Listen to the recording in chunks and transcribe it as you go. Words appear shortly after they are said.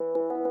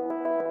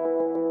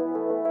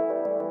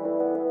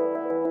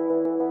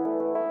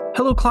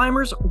Hello,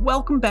 climbers.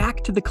 Welcome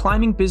back to the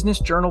Climbing Business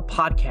Journal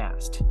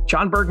podcast.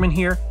 John Bergman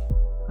here.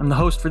 I'm the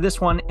host for this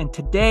one, and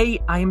today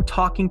I am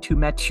talking to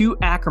Mathieu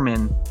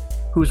Ackermann,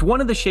 who is one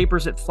of the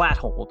shapers at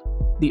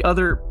Flathold, the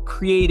other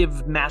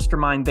creative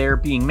mastermind there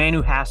being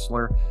Manu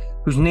Hassler,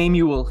 whose name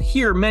you will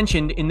hear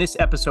mentioned in this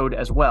episode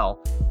as well.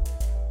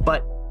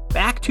 But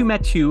back to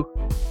Mathieu,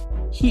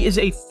 he is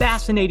a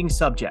fascinating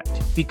subject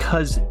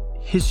because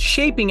his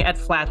shaping at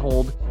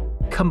Flathold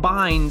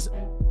combines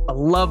a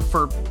love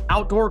for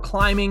outdoor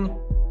climbing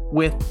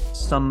with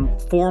some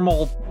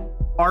formal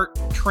art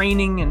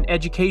training and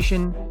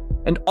education,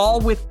 and all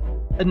with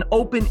an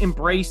open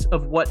embrace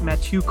of what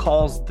Mathieu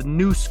calls the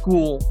new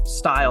school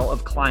style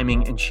of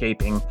climbing and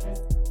shaping.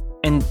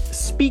 And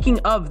speaking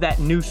of that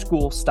new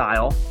school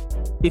style,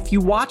 if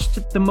you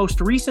watched the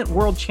most recent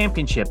World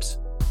Championships,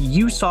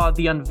 you saw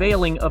the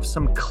unveiling of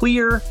some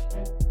clear,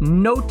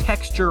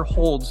 no-texture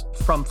holds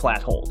from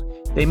Flathold.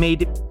 They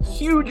made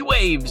huge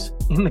waves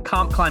in the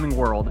comp climbing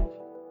world.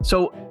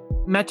 So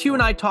Mathieu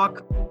and I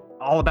talk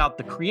all about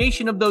the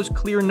creation of those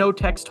clear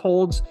no-text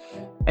holds,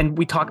 and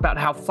we talk about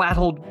how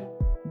Flathold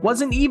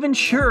wasn't even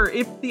sure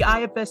if the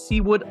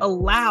IFSC would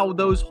allow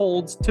those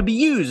holds to be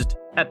used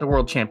at the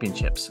World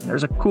Championships.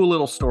 There's a cool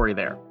little story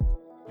there.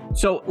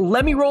 So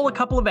let me roll a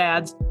couple of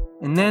ads,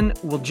 and then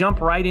we'll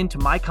jump right into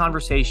my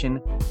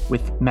conversation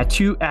with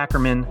Mathieu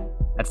Ackermann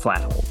at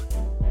Flathold.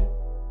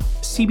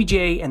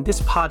 CBJ and this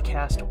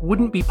podcast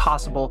wouldn't be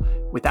possible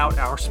without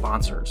our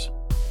sponsors.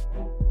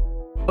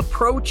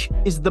 Approach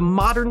is the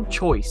modern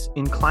choice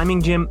in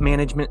climbing gym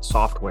management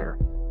software.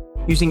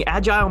 Using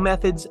agile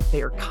methods,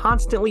 they are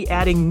constantly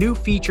adding new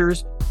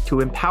features to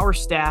empower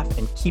staff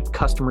and keep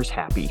customers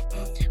happy.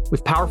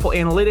 With powerful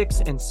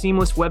analytics and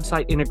seamless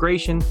website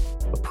integration,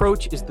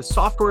 Approach is the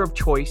software of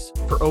choice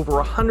for over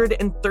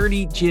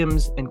 130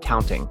 gyms and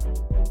counting.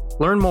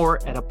 Learn more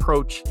at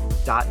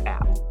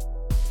approach.app.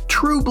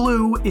 True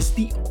Blue is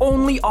the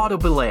only auto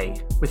belay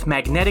with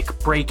magnetic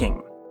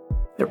braking.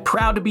 They're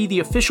proud to be the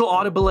official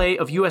auto belay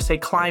of USA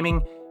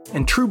Climbing,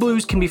 and True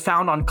Blues can be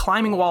found on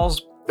climbing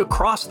walls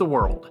across the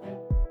world.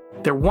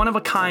 Their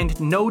one-of-a-kind,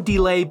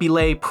 no-delay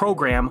belay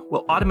program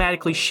will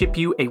automatically ship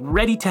you a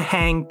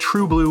ready-to-hang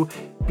True Blue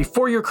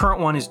before your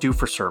current one is due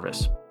for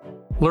service.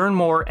 Learn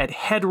more at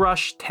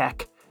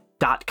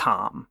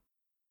headrushtech.com.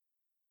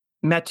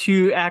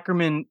 Mathieu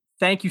Ackermann,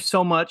 thank you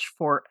so much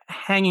for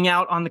hanging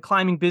out on the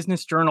Climbing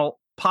Business Journal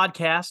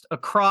podcast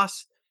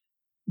across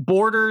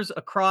borders,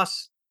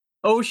 across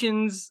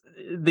oceans,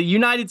 the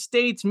United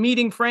States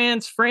meeting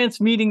France, France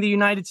meeting the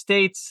United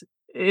States.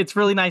 It's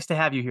really nice to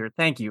have you here.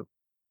 Thank you.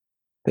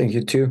 Thank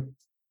you too.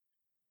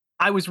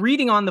 I was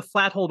reading on the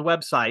Flathold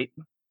website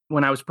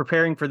when I was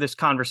preparing for this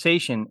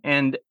conversation,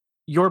 and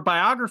your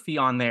biography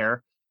on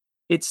there,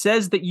 it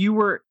says that you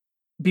were,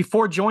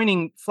 before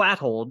joining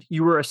Flathold,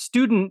 you were a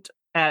student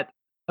at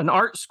an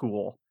art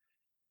school,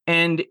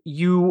 and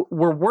you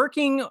were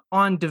working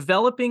on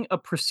developing a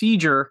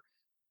procedure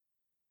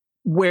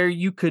where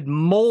you could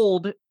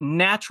mold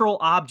natural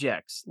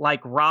objects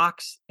like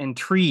rocks and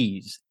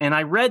trees. And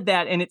I read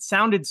that and it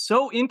sounded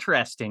so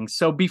interesting.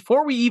 So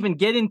before we even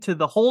get into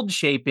the hold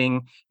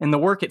shaping and the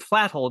work at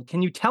Flathold,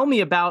 can you tell me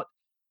about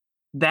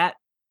that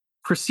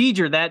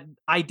procedure, that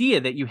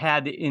idea that you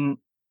had in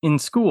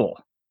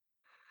school?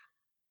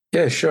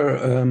 Yeah, sure.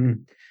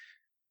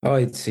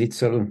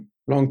 It's a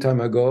long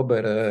time ago,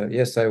 but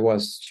yes, I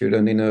was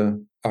student in a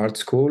art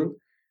school.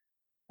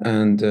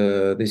 And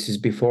this is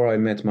before I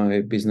met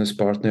my business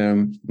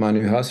partner,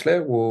 Manu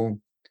Hassler, who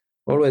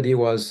already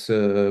was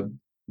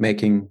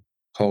making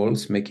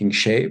holes, making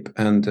shape.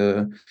 And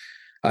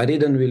I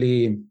didn't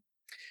really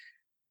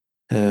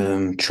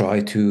try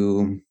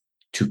to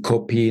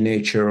copy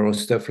nature or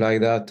stuff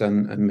like that.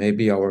 And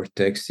maybe our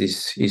text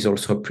is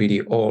also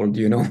pretty old,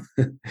 on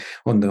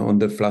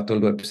the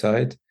Flathold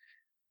website.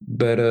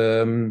 But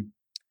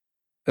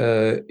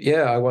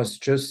I was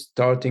just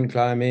starting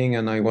climbing,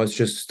 and I was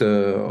just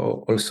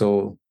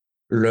also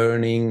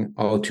learning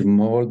how to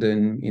mold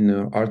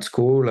in art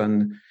school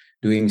and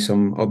doing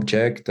some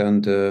object,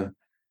 and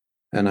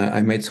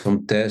I made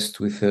some tests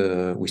with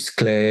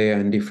clay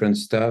and different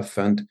stuff,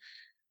 and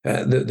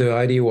the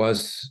idea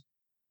was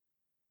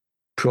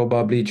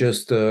probably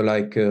just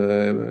I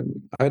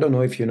don't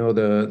know if you know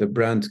the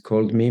brand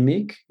called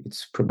Mimic.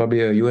 It's probably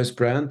a US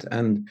brand,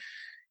 and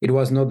it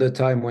was not the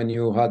time when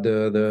you had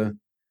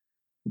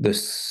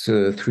this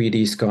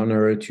 3D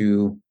scanner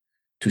to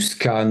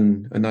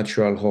scan a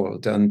natural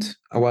hold. And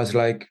I was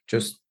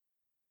just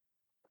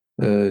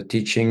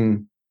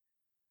teaching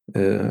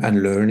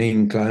and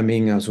learning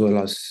climbing as well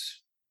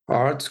as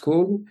art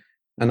school.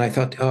 And I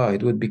thought,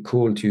 it would be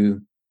cool to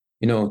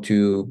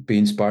be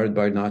inspired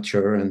by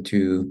nature and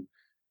to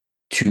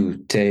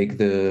take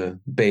the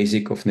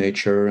basic of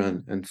nature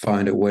and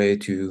find a way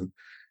to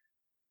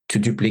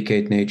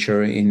duplicate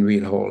nature in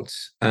real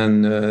holds.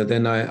 And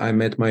then I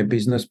met my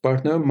business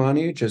partner,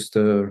 Manu, just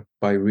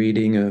by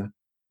reading a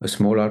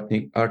small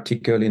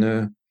article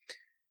in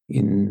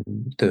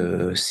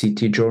the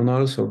city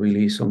journal, so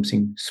really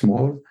something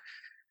small.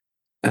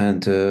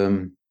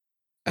 And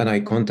I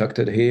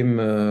contacted him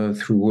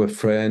through a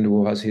friend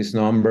who has his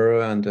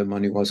number, and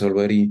Manu was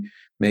already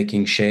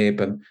making shape.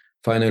 And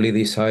finally,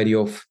 this idea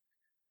of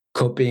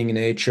copying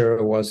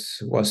nature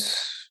was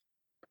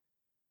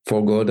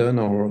forgotten,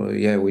 or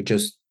yeah, we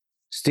just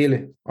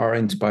still are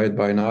inspired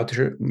by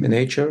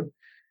nature,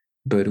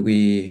 but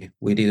we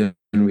didn't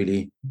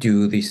really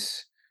do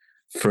this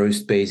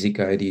first basic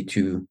idea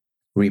to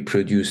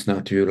reproduce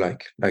nature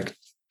like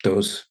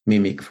those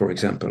mimic, for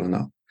example,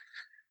 now.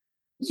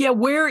 Yeah,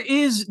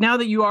 now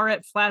that you are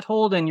at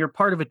Flathold and you're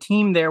part of a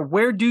team there,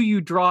 where do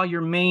you draw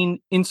your main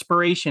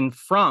inspiration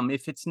from?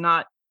 If it's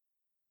not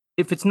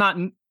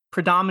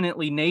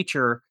predominantly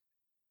nature,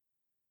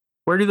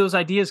 where do those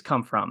ideas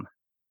come from?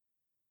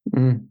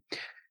 Mm.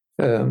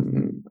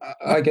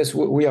 I guess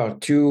we are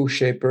two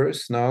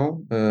shapers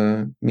now,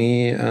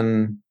 me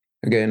and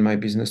again my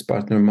business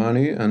partner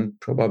Manu, and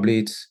probably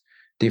it's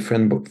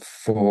different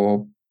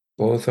for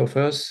both of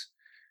us.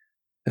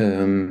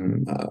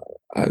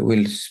 I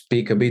will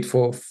speak a bit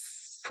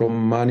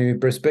from Manu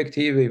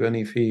perspective, even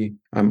if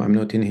I'm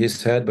not in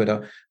his head,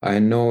 but I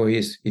know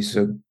he's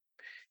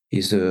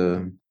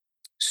a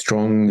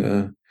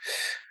strong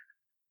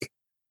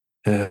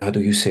how do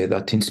you say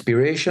that,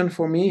 inspiration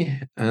for me,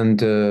 and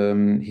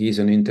he's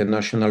an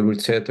international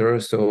route setter,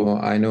 so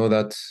I know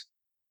that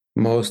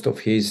most of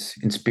his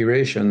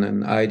inspiration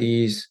and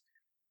ideas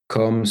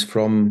comes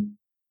from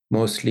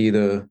mostly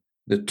the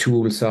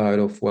tool side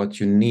of what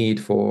you need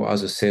for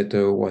as a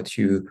setter, what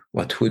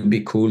would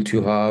be cool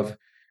to have,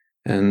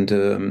 and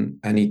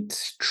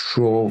it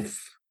drove,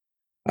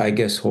 I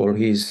guess, all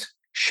his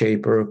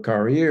shaper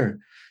career.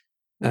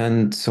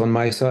 And on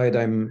my side,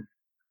 I'm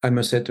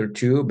a setter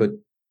too, but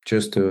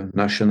just a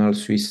national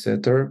Swiss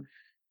setter,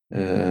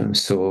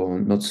 so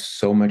not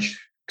so much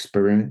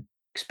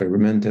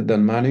experimented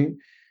than Manu.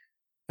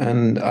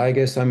 And I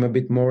guess I'm a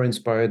bit more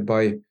inspired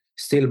by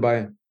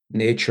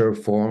nature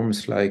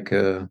forms like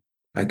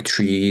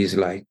trees,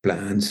 like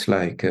plants,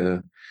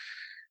 um,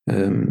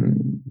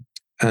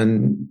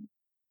 and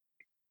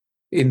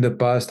in the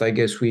past, I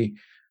guess we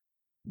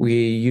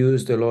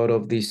used a lot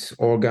of these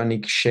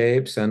organic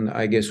shapes, and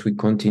I guess we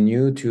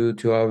continue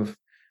to have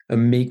a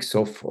mix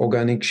of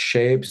organic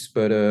shapes,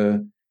 but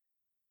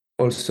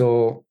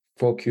also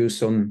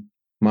focus on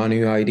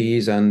manual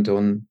ideas and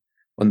on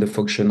the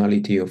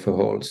functionality of a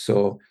whole.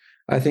 So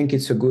I think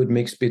it's a good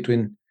mix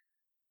between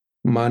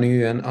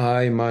Manu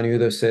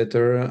the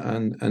setter,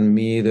 and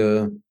me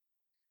the,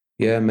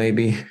 yeah,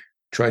 maybe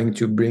trying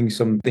to bring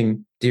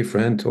something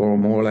different or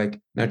more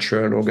like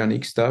natural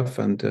organic stuff,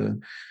 and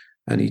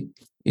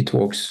it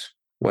works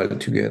well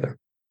together.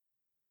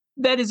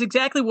 That is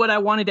exactly what I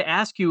wanted to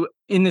ask you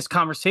in this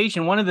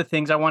conversation. One of the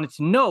things I wanted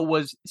to know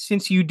was,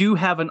 since you do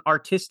have an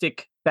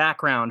artistic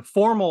background,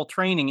 formal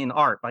training in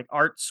art, like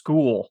art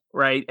school,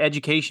 right?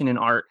 Education in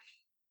art,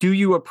 do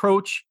you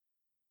approach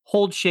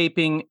hold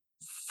shaping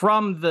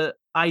from the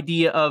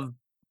idea of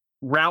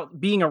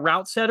being a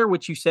route setter,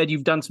 which you said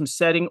you've done some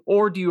setting,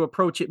 or do you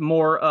approach it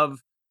more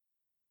of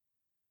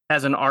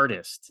as an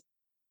artist?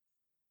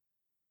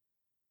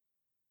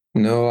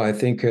 No, I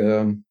think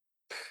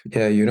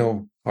yeah,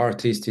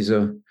 artist is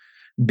a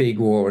big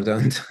word,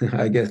 and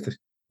I guess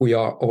we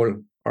are all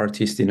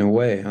artists in a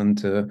way.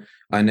 And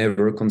I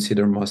never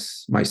consider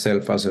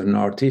myself as an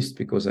artist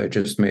because I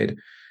just made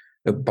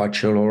a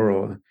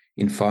bachelor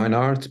in fine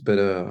art,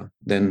 but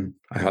then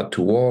I had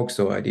to work,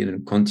 so I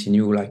didn't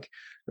continue like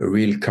a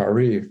real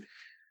career.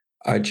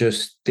 I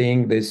just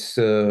think this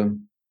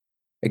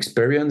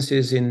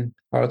experiences in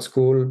art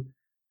school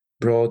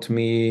brought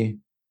me,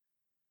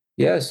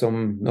 yeah,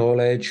 some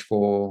knowledge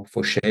for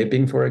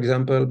shaping, for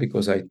example,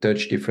 because I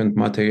touch different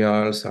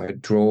materials, I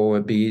draw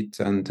a bit,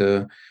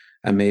 and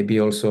maybe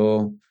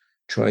also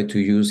try to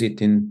use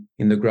it in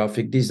the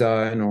graphic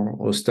design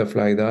or stuff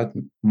like that,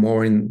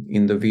 more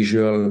in the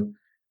visual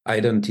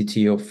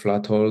identity of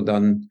Flathold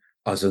than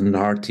as an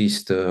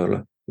artist,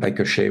 like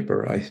a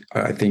shaper.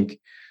 I think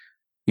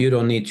you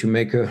don't need to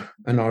make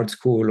an art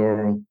school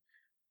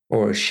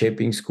or a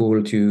shaping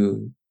school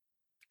to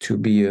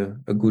be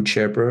a good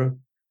shaper.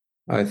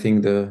 I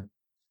think the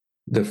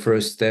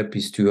first step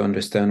is to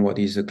understand what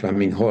is a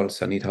climbing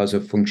horse, and it has a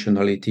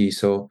functionality.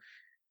 So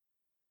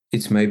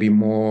it's maybe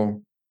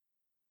more,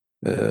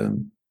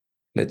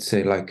 let's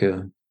say, like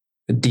a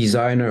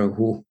designer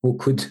who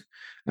could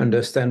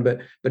understand. But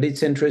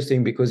it's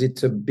interesting because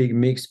it's a big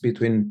mix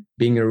between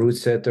being a route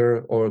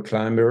setter or a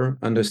climber,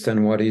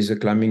 understand what is a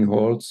climbing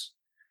horse,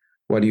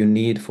 what you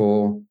need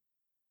for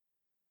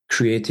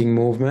creating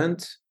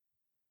movement,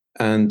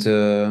 and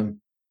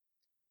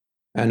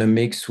a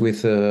mix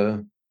with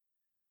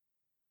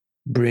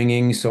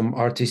bringing some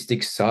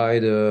artistic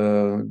side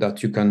that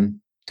you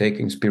can take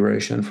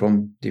inspiration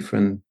from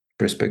different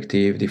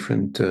perspective,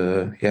 different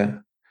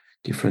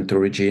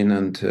origin,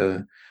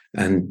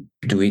 and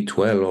do it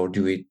well or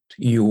do it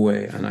your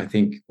way. And I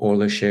think all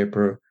the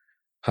shaper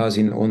has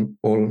in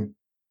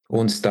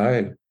own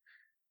style,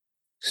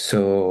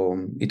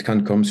 so it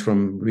can comes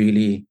from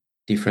really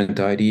different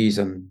ideas,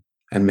 and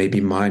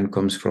maybe mine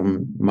comes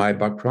from my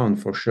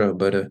background for sure,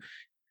 but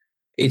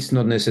it's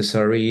not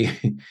necessary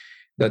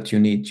that you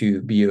need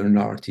to be an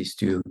artist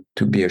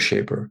to be a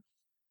shaper.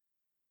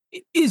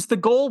 Is the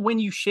goal when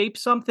you shape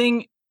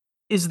something,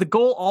 is the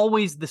goal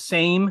always the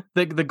same?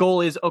 The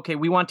goal is, okay,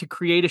 we want to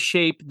create a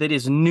shape that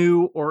is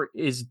new or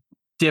is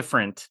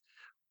different.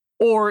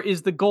 Or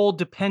is the goal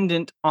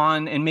dependent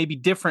on and maybe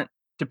different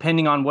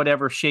depending on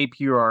whatever shape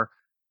you are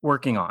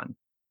working on?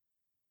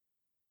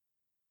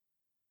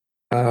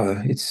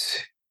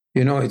 It's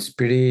it's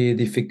pretty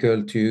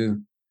difficult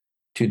to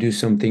do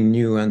something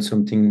new and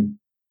something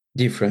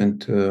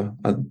different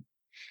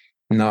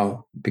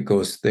now,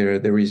 because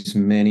there is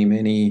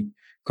many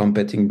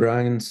competing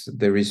brands.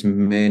 There is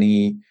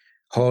many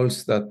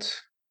holes that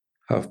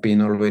have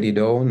been already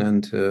done,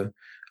 and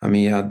I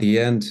mean, at the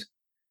end,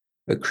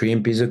 a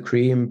crimp is a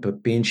crimp, a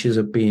pinch is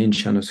a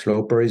pinch, and a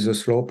sloper is a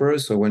sloper.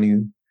 So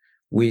when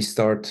we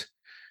start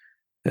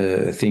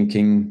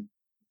thinking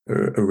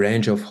a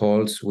range of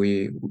holes,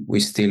 we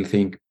still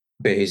think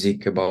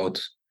basic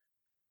about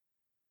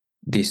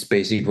this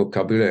basic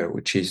vocabulary,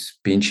 which is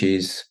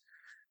pinches,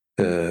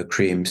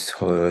 crimps,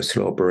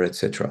 sloper,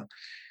 etc.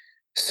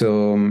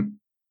 So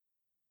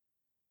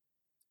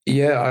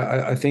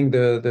yeah, I think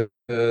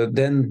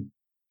then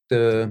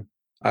the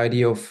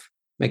idea of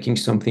making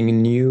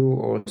something new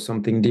or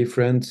something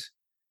different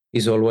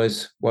is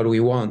always what we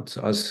want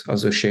as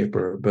a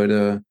shaper.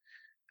 But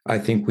I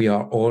think we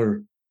are all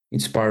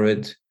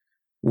inspired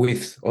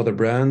with other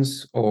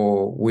brands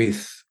or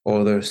with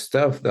other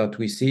stuff that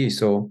we see.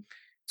 So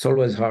it's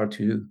always hard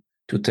to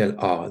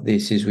tell,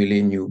 this is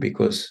really new,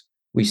 because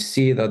we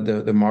see that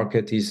the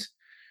market is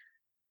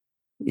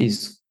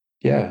is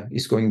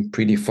going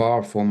pretty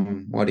far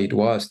from what it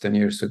was 10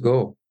 years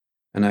ago.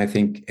 And I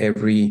think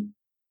every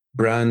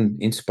brand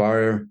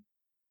inspire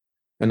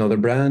another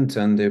brand,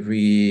 and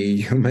every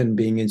human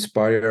being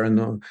inspire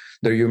another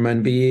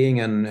human being.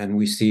 And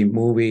we see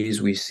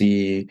movies, we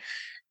see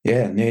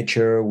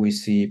nature, we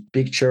see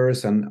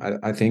pictures. And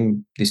I think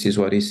this is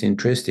what is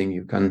interesting.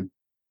 You can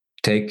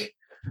take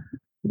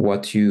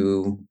what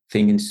you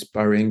think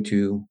inspiring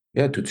to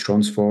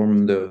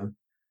transform the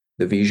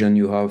vision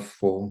you have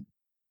for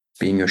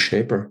being a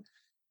shaper.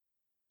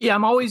 Yeah,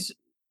 I'm always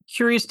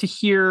curious to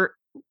hear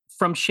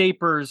from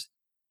shapers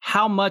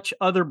how much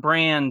other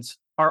brands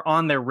are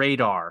on their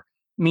radar,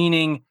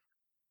 meaning,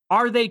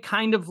 are they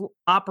kind of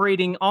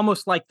operating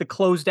almost like the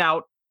closed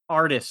out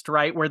artist,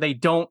 right? Where they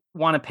don't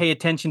want to pay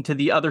attention to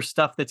the other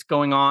stuff that's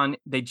going on.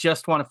 They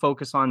just want to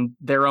focus on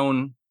their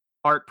own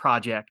art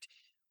project.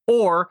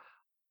 Or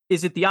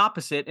is it the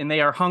opposite and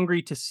they are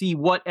hungry to see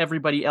what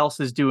everybody else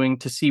is doing,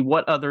 to see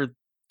what other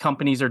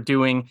companies are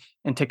doing,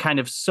 and to kind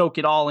of soak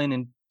it all in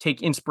and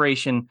take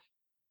inspiration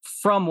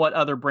from what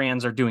other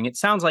brands are doing? It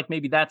sounds like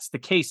maybe that's the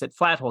case at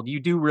Flathold. You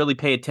do really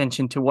pay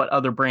attention to what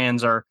other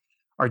brands are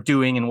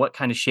doing and what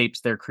kind of shapes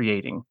they're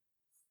creating.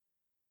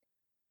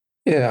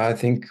 Yeah, I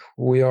think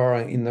we are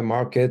in the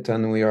market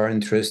and we are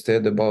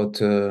interested about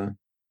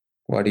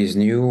what is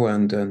new,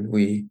 and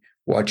we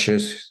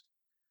watches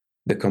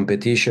the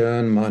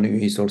competition. Manu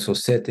is also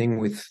setting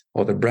with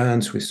other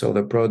brands, with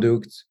other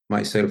products.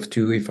 Myself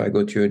too, if I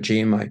go to a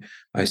gym,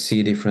 I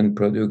see different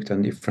product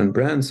and different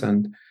brands.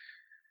 And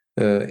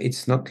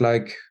it's not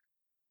like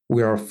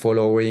we are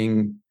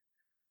following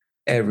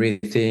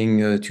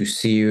everything to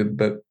see,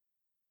 but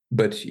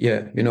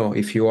yeah,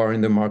 if you are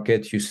in the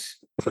market,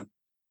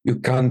 you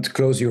can't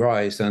close your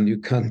eyes and you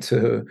can't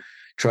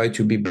try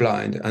to be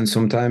blind. And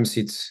sometimes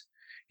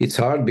it's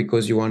hard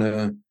because you want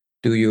to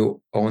do your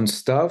own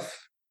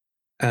stuff,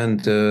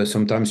 and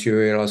sometimes you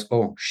realize,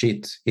 oh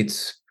shit,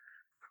 it's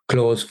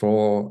closed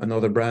for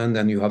another brand,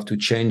 and you have to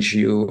change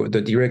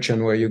the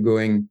direction where you're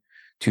going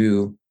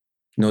to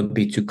not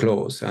be too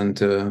close.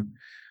 And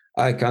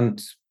I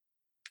can't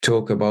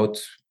talk about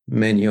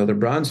many other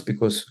brands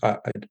because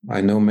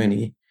I know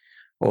many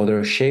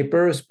other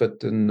shapers,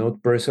 but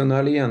not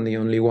personally. And the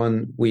only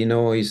one we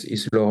know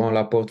is Laurent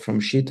Laporte from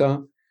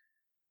Chita.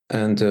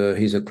 And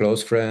he's a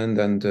close friend,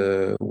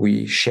 and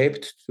we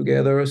shaped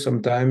together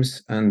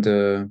sometimes.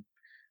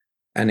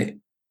 And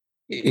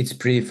it's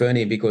pretty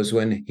funny because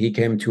when he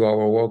came to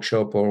our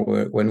workshop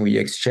or when we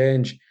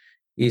exchange,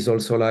 he's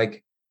also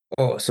like,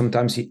 oh,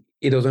 sometimes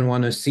he doesn't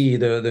want to see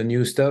the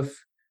new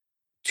stuff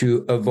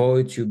to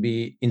avoid to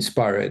be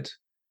inspired.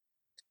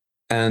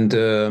 And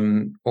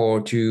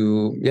or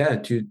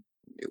to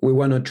we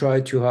want to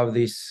try to have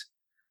this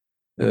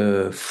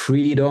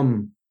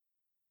freedom.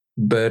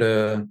 But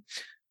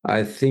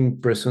I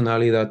think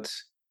personally that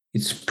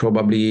it's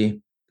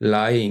probably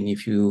lying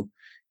if you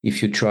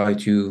try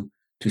to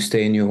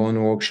stay in your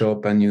own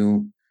workshop and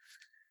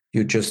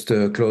you just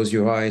close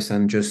your eyes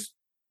and just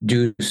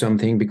do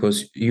something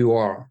because you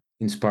are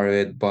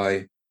inspired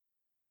by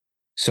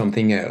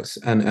something else.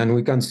 And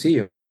we can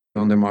see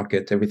on the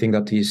market everything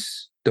that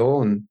is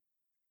done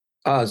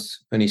as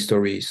an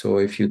history. So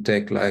if you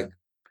take, like,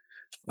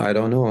 I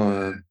don't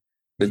know,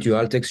 the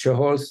dual texture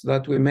holes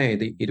that we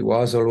made, it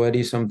was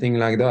already something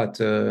like that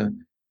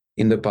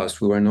in the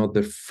past. We were not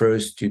the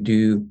first to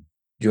do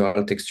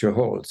dual texture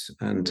holes,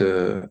 and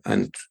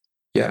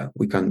yeah,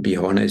 we can be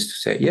honest to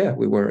say, yeah,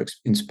 we were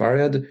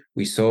inspired.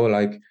 We saw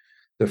like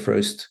the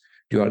first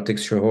dual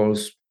texture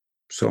holes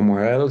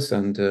somewhere else,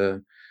 and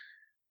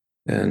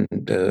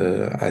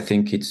I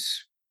think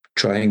it's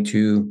trying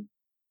to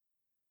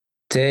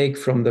take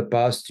from the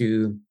past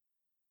to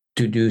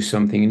do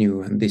something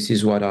new, and this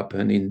is what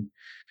happened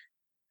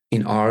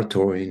in art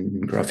or in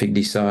graphic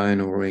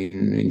design or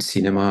in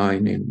cinema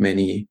and in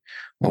many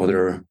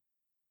other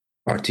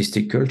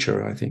artistic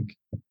culture, I think.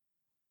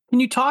 Can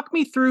you talk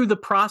me through the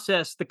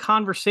process, the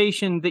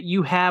conversation that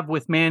you have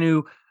with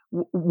Manu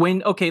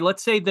when, okay,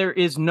 let's say there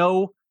is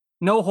no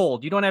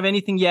hold. You don't have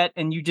anything yet,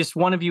 and you just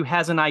one of you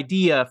has an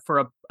idea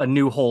for a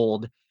new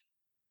hold.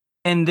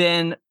 And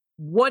then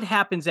what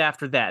happens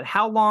after that?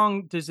 How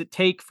long does it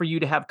take for you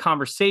to have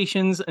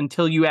conversations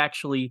until you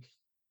actually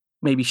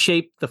maybe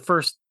shape the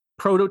first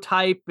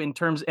prototype in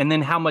terms, and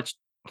then how much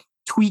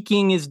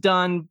tweaking is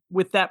done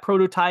with that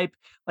prototype?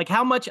 Like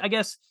how much, I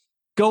guess,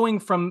 going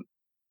from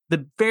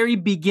the very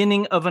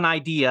beginning of an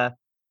idea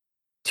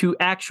to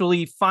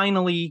actually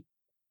finally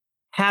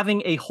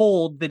having a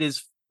hold that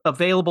is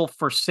available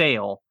for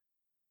sale.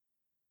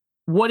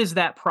 What is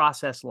that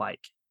process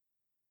like?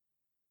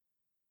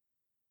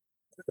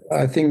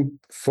 I think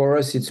for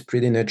us it's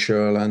pretty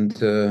natural,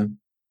 and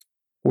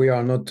we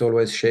are not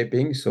always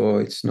shaping, so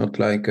it's not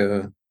like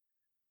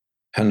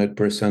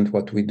 100%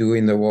 what we do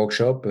in the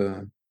workshop.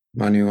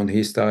 Manu on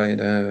his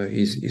side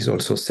is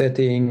also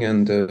setting,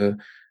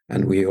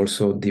 and we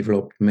also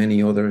develop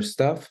many other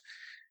stuff.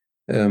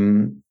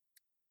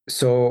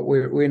 So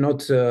we're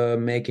not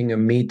making a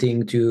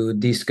meeting to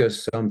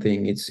discuss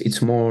something.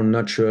 It's more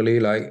naturally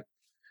like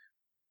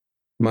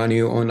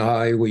Manu and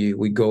I,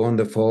 we go on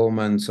the phone,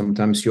 and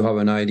sometimes you have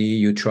an idea,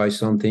 you try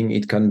something.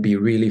 It can be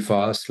really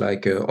fast,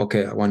 like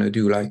okay, I want to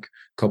do like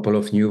a couple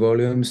of new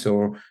volumes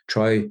or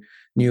try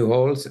new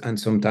holes, and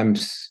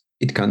sometimes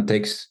it can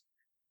take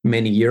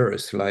many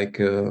years. Like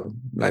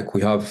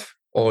we have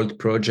old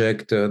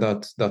project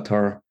that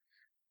are,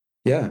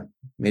 yeah,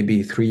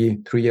 maybe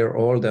 3 year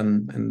old,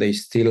 and they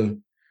still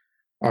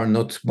are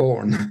not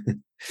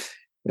born.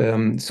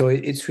 So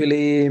it's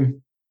really,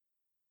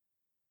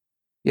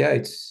 yeah,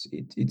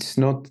 it's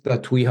not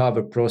that we have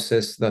a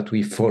process that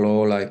we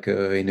follow like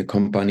in a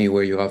company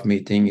where you have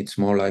meeting. It's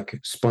more like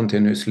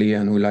spontaneously,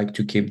 and we like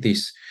to keep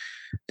this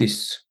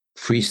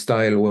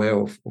freestyle way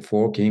of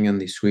working,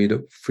 and this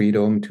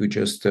freedom to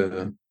just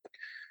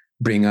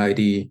bring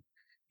idea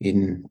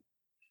in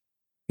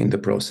the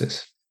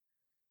process.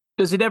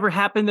 Does it ever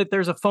happen that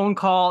there's a phone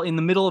call in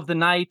the middle of the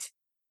night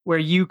where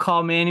you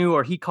call Manu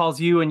or he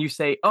calls you and you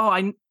say,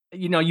 "Oh,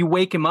 you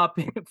wake him up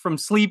from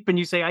sleep and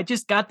you say, I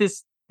just got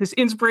this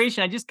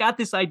inspiration. I just got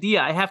this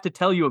idea. I have to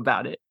tell you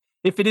about it."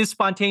 If it is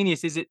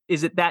spontaneous, is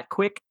it that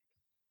quick?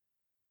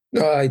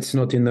 No, it's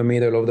not in the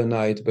middle of the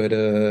night, but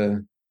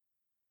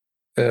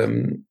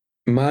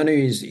Manu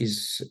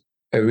is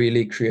a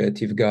really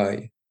creative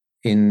guy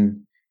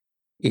in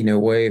a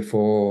way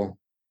for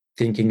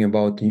thinking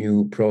about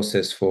new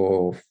process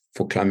for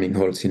climbing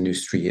holes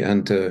industry,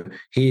 and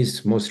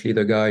he's mostly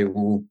the guy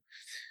who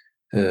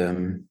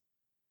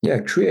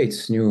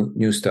creates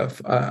new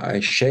stuff. I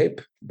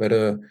shape, but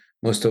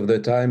most of the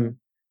time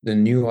the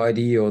new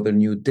idea or the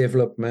new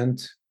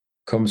development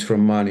comes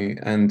from Manu,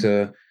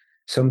 and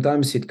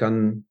sometimes it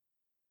can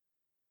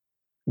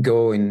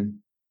go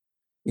in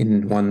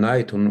one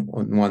night, on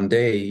one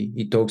day.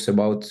 He talks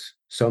about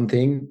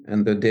something,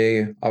 and the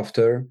day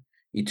after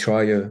he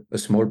try a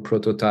small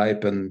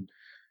prototype, and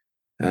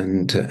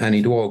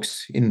it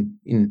works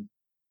in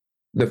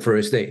the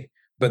first day.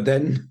 But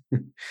then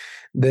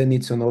then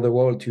it's another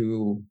world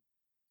to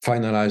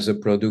finalize the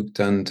product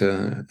and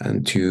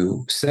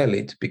to sell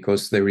it,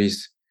 because there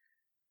is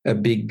a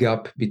big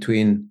gap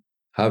between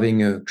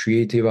having a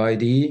creative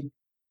idea.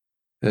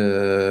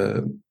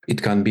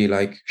 It can be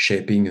like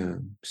shaping a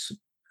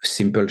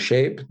simple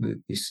shape.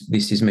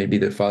 This is maybe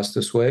the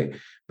fastest way,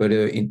 but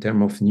in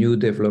terms of new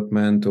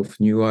development of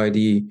new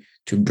idea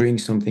to bring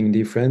something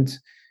different,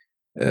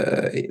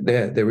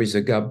 there is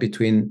a gap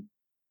between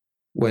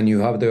when you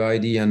have the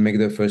idea and make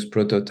the first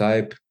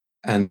prototype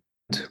and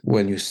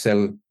when you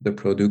sell the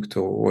product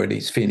or when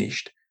it's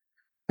finished.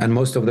 And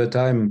most of the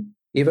time,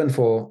 even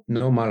for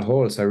normal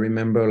holes, I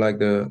remember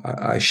like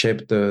I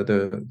shaped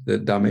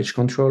the damage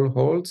control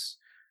holes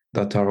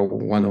that are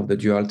one of the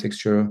dual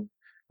texture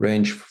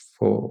range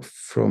from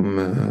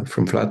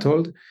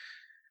Flathold.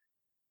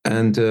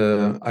 And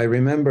I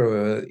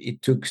remember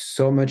it took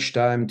so much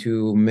time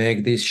to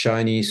make this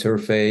shiny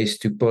surface,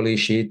 to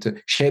polish it.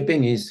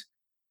 Shaping is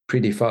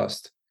pretty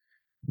fast,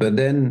 but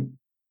then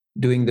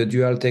doing the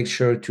dual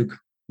texture took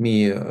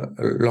me a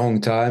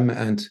long time.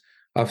 And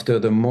after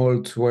the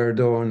molds were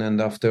done, and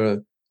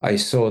after I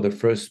saw the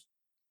first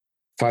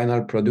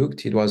final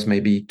product, it was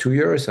maybe 2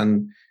 years,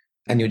 and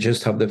you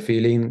just have the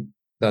feeling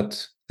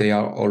that they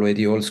are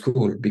already old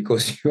school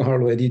because you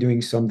are already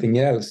doing something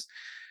else.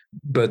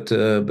 But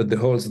the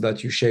holes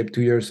that you shaped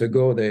 2 years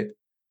ago,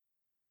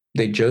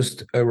 they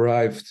just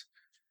arrived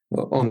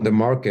on the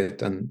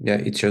market, and yeah,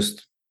 it's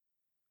just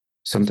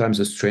sometimes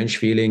a strange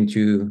feeling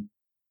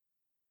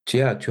to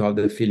have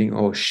the feeling,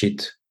 oh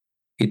shit,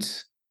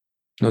 it's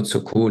not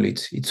so cool.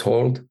 It's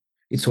old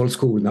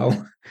school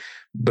now.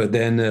 But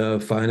then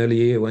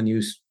finally, when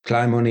you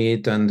climb on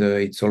it, and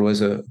it's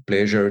always a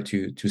pleasure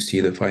to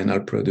see the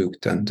final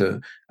product,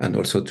 and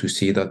also to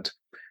see that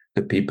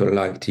the people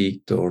liked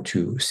it, or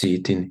to see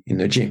it in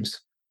the gyms.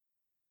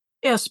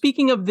 Yeah,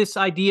 speaking of this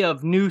idea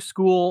of new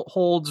school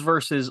holds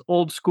versus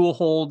old school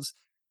holds,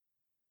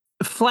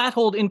 flat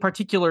hold in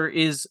particular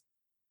is,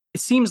 it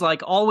seems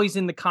like, always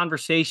in the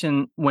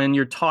conversation when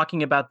you're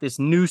talking about this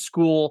new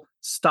school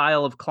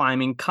style of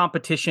climbing,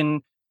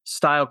 competition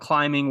style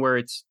climbing, where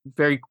it's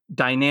very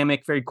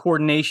dynamic, very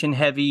coordination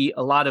heavy,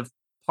 a lot of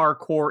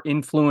parkour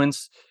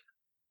influence,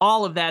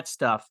 all of that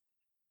stuff.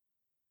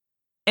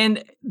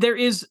 And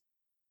there's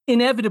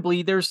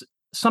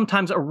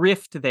sometimes a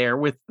rift there,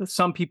 with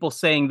some people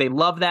saying they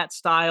love that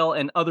style,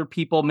 and other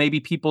people, maybe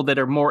people that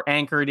are more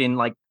anchored in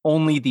like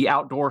only the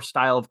outdoor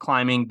style of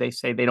climbing, they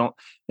say they don't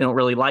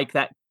really like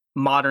that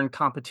modern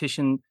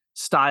competition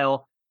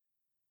style.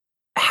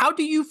 How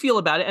do you feel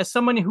about it as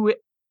someone who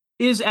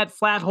is at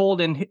flat hold,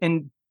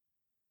 and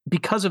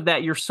because of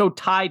that you're so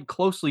tied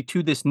closely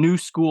to this new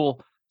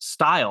school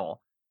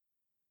style?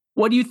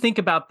 What do you think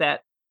about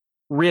that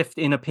rift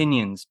in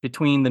opinions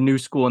between the new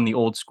school and the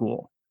old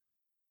school?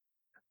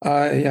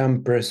 I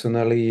am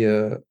personally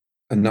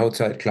an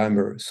outside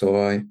climber, so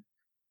I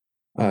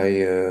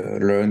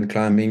learned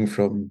climbing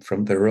from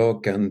the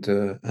rock, and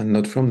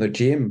not from the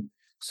gym.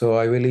 So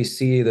I really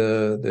see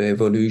the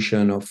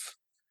evolution of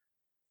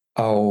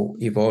how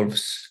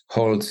evolves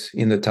holds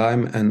in the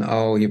time, and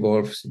how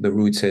evolves the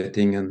route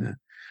setting, and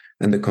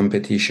the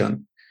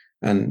competition.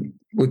 And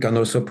we can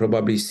also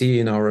probably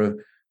see in our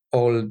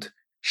old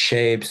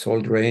shapes,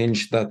 old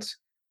range, that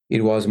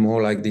it was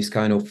more like this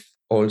kind of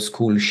old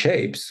school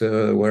shapes,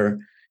 where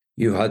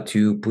you had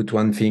to put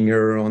one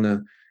finger on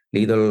a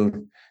little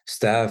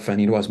staff,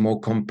 and it was more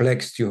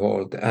complex to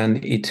hold.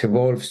 And it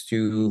evolves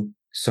to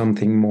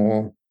something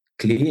more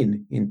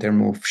clean in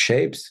terms of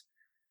shapes.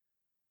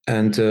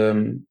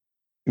 And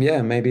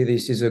yeah, maybe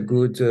this is a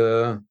good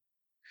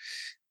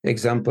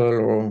example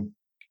or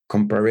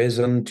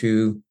comparison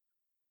to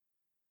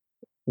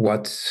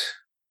what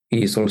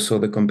is also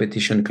the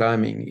competition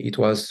climbing. It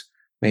was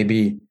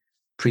maybe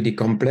pretty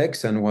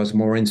complex, and was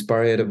more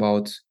inspired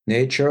about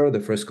nature. The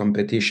first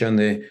competition,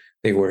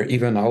 they were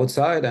even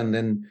outside, and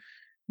then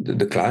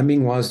the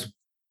climbing was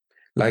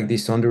like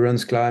this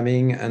endurance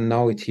climbing, and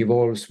now it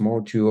evolves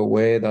more to a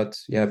way that,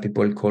 yeah,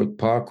 people call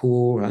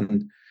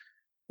parkour.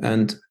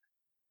 And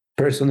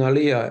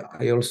personally,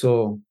 I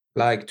also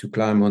like to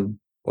climb on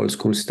old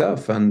school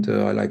stuff, and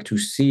I like to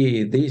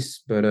see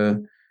this. But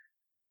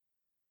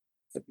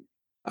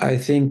I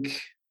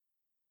think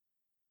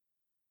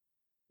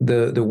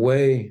the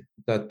way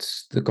that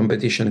the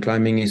competition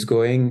climbing is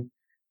going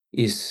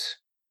is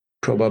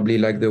probably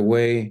like the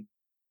way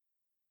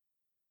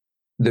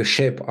the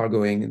shape are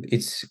going.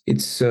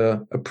 It's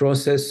a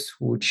process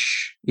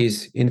which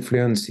is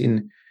influenced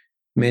in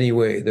many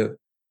ways.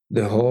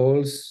 The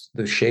holes,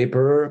 the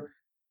shaper,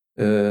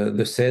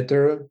 the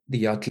setter,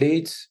 the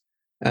athletes,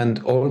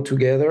 and all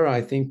together,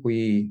 I think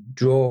we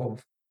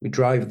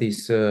drive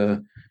this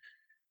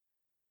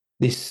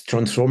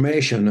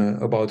transformation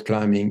about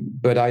climbing.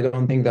 But I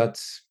don't think that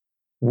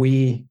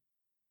we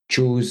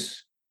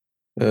choose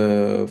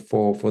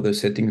for the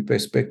setting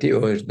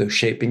perspective, or the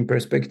shaping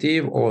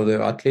perspective, or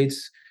the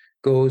athletes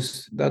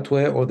goes that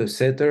way, or the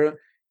setter.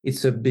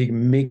 It's a big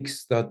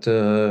mix that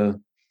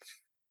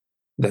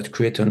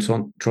creates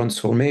a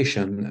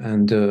transformation.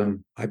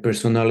 And I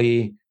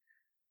personally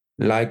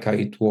like how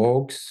it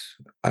works,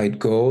 how it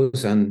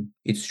goes. And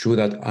it's true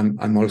that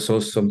I'm also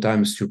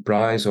sometimes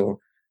surprised, or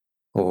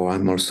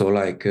I'm also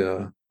like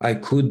I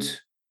could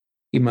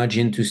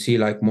imagine to see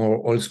like more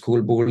old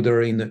school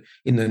boulder in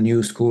the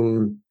new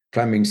school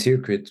climbing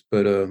circuit.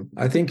 But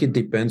I think it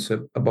depends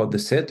about the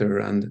setter,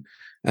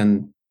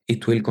 and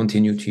it will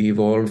continue to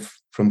evolve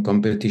from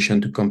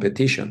competition to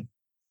competition.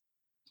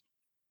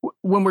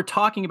 When we're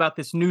talking about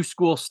this new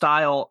school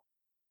style,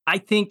 I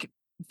think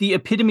the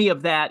epitome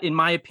of that, in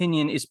my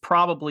opinion, is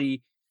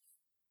probably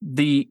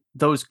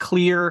those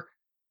clear,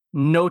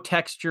 no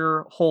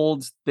texture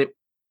holds that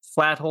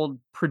flat hold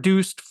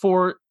produced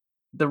for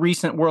the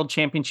recent World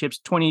Championships,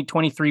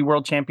 2023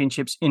 World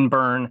Championships in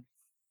Bern.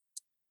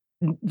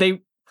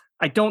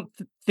 I don't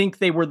think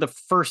they were the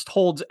first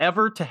holds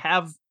ever to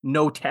have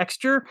no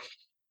texture,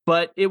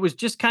 but it was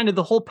just kind of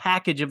the whole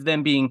package of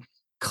them being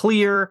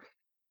clear,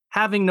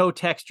 having no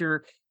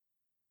texture,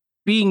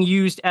 being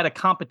used at a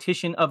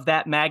competition of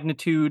that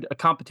magnitude, a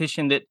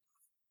competition that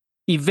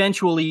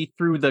eventually,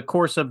 through the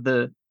course of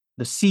the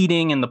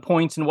seeding and the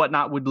points and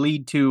whatnot, would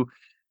lead to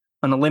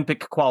an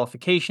Olympic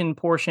qualification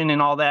portion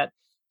and all that.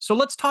 So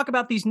let's talk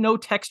about these no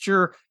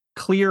texture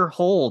clear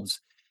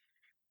holds.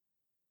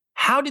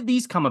 How did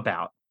these come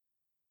about?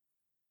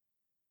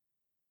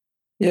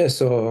 Yeah,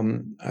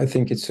 so I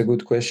think it's a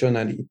good question,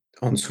 and it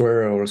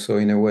answer also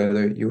in a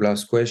way your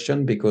last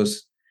question,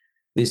 because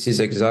this is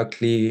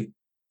exactly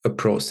a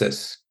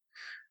process.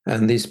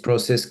 And this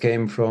process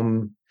came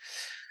from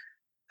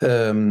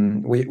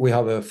We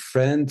have a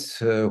friend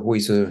who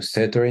is a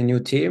setter in your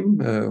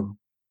team.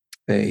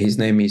 His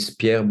name is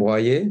Pierre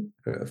Boyer,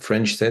 a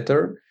French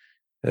setter.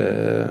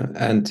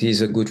 And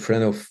he's a good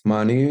friend of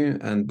Manu,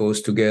 and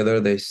both together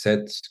they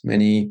set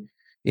many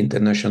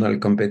international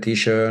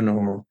competition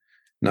or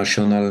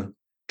national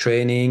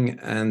training.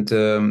 And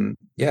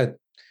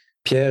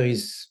Pierre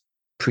is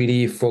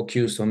pretty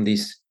focused on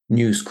this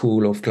new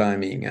school of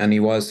climbing, and he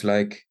was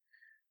like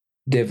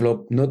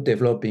not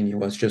developing. He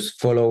was just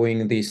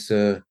following this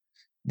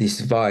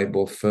vibe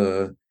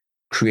of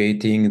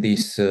creating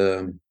these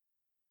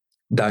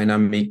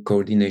dynamic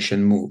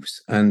coordination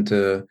moves. And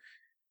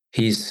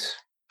his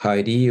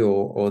idea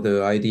or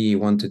the idea he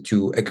wanted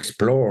to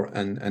explore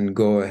and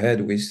go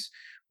ahead with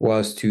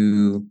was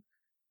to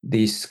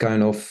this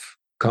kind of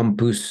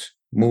campus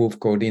move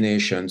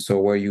coordination. So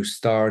where you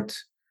start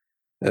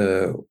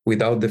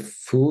without the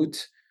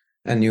foot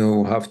and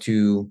you have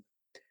to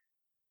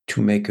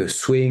make a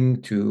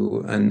swing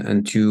to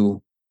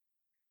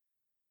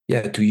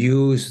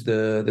use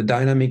the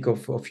dynamic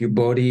of your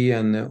body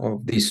and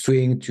of this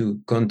swing to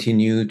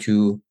continue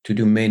to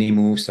do many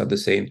moves at the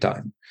same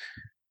time.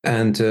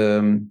 And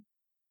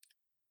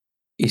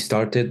he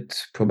started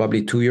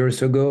probably 2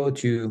 years ago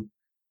to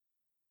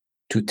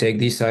take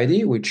this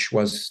idea, which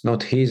was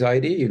not his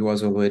idea. It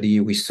was already,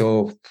 we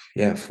saw,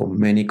 for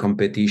many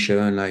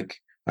competition. Like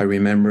I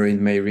remember in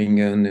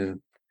Meiringen,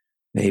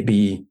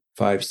 maybe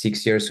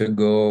 5-6 years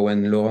ago,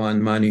 when Laurent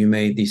and Manu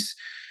made this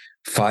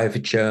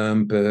 5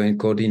 jump in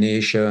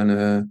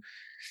coordination.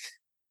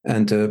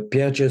 And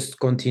Pierre just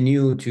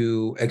continued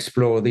to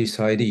explore this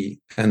idea.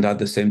 And at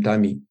the same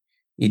time,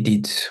 he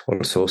did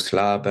also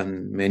slab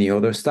and many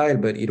other style,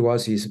 but it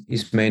was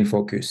his main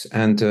focus.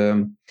 And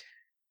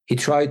he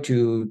tried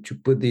to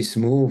put this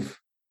move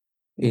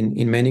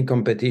in many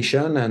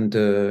competition. And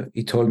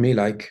he told me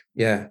like,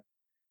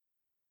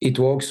 it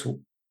works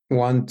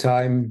one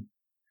time.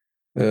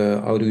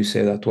 How do you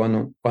say that?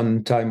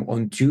 One time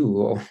on two,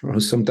 or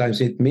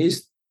sometimes it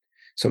missed,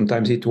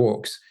 sometimes it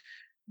works.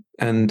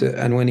 And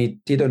when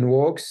it didn't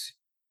work,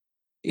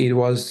 it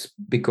was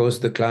because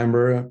the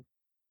climber,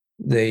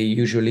 they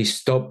usually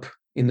stop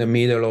in the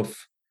middle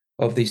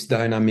of this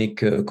dynamic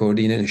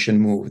coordination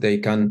move. They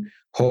can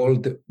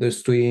hold the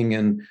swing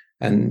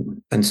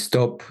and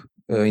stop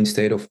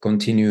instead of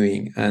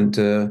continuing. And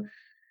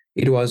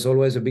it was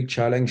always a big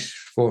challenge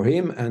for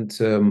him. And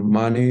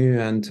Manu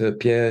and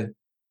Pierre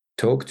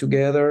talked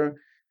together,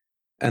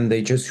 and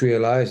they just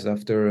realized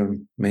after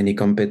many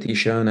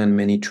competition and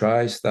many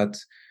tries that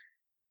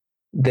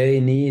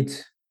they need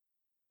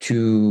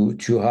to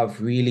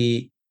have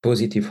really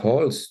positive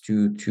holds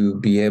to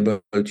be able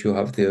to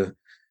have the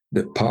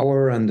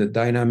power and the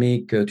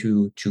dynamic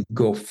to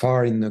go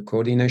far in the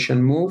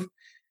coordination move,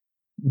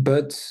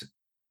 but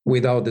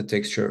without the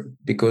texture,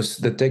 because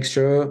the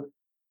texture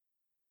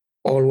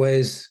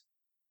always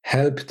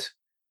helped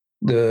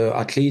the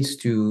athletes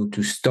to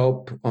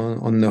stop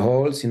on the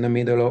holes in the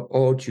middle,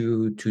 or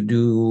to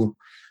do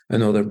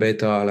another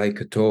beta like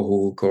a toe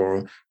hook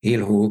or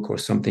heel hook or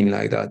something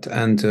like that.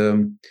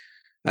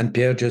 And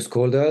Pierre just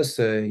called us.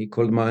 He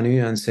called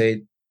Manu and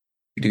said,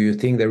 "Do you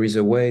think there is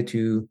a way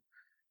to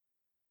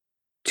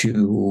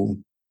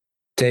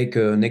take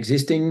an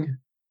existing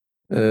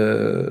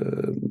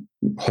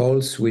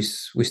holes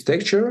with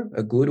texture,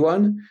 a good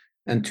one,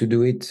 and to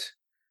do it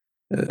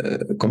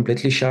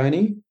completely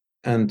shiny?"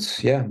 And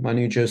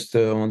Manu just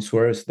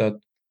answers that,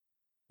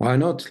 "Why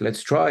not?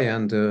 Let's try."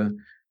 And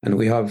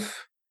we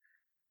have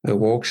a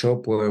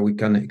workshop where we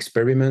can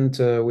experiment.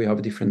 We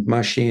have different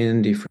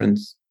machine, different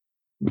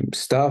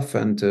stuff,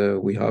 and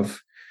we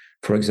have,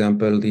 for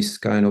example, this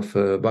kind of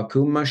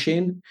vacuum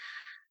machine.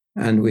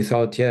 And we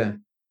thought,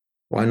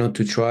 why not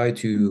to try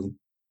to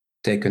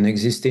take an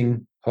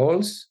existing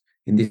holes,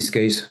 in this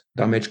case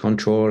damage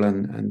control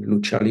and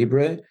lucha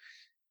libre,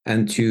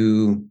 and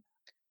to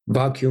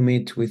vacuum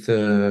it with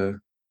a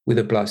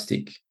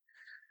plastic,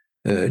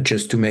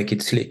 just to make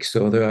it slick.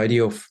 So the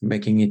idea of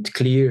making it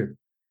clear,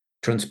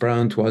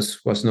 transparent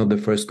was not the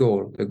first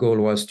goal. The goal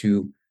was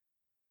to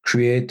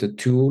create a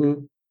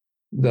tool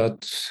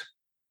that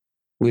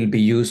will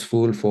be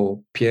useful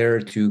for Pierre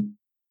to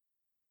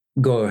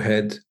go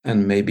ahead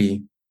and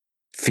maybe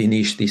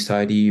finish this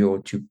idea,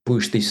 or to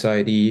push this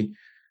idea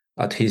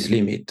at his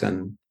limit.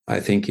 And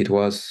I think it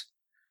was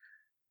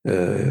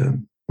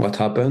what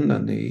happened,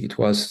 and it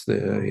was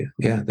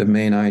the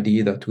main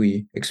idea that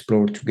we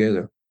explored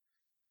together.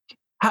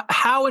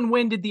 How and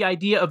when did the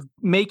idea of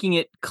making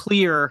it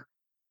clear,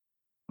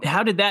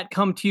 how did that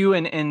come to you,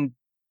 and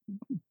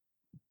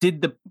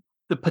did the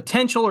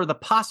potential or the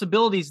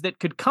possibilities that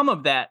could come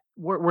of that,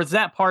 was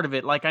that part of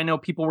it? Like, I know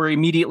people were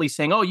immediately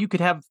saying, "Oh, you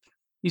could have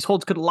these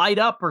holds could light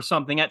up or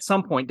something at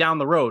some point down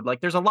the road."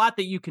 Like, there's a lot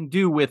that you can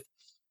do with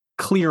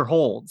clear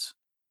holds.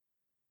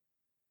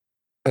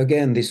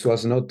 Again, this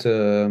was not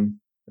an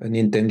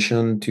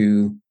intention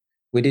to.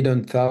 We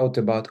didn't thought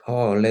about,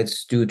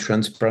 let's do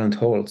transparent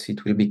holds,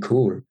 it will be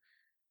cool.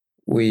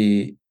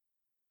 We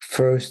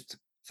first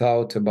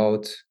thought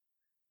about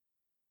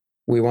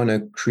we want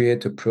to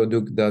create a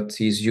product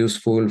that is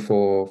useful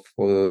for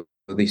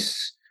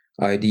this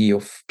idea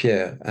of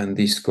Pierre and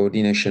these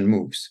coordination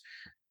moves.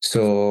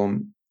 So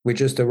we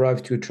just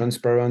arrived to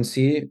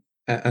transparency.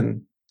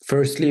 And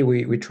firstly,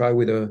 we try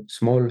with a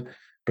small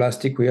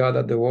plastic we had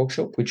at the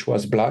workshop, which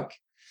was black,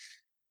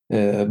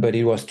 but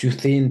it was too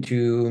thin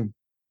to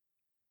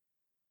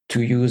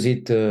use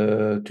it.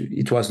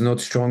 It was not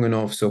strong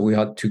enough, so we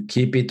had to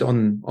keep it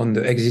on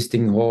the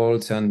existing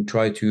holes and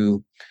try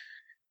to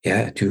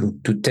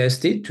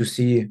test it to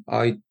see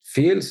how it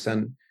feels.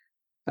 And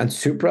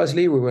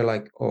surprisingly, we were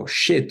like, oh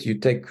shit, you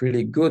take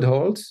really good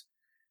holes.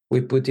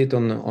 We put it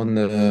on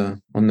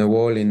the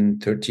wall in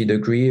 30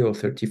 degree or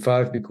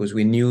 35 because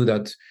we knew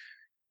that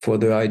for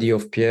the idea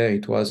of Pierre,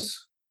 it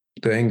was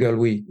the angle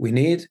we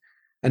need.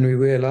 And we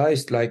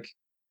realized, like,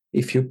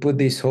 if you put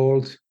this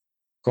hole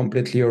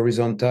completely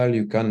horizontal,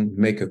 you can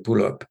make a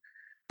pull-up.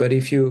 But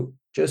if you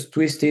just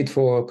twist it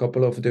for a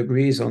couple of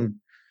degrees on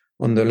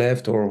the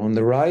left or on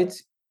the right,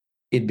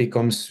 it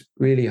becomes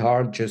really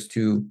hard just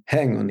to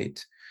hang on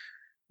it.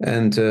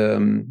 And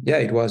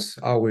it was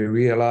how we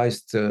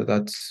realized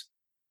that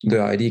the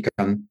idea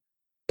can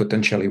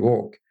potentially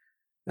work.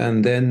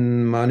 And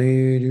then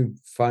Manu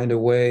find a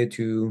way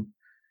to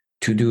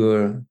do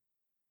a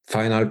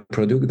final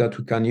product that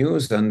we can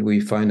use, and we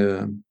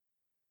find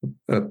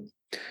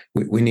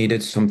we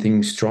needed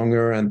something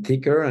stronger and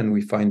thicker, and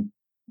we find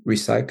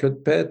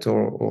recycled PET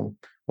or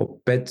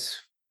PET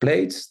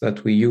plates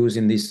that we use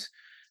in this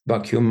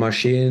vacuum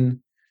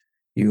machine.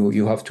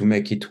 You have to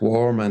make it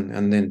warm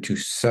and then to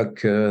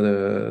suck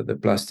the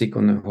plastic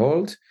on the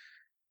hold.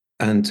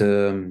 And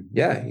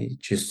it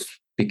just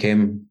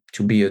became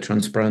to be a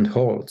transparent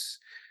holds.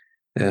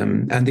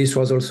 And this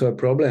was also a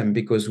problem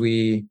because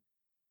we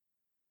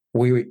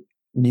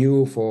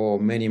knew for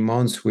many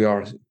months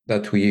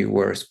that we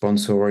were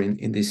sponsoring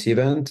in this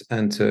event.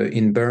 And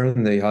in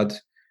Bern, they had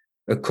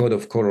a code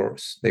of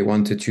colors. They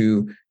wanted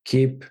to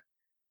keep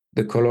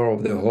the color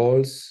of the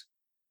holes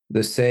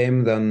the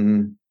same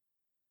than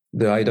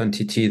the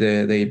identity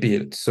they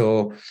built.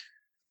 So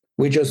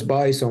we just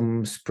buy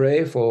some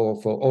spray for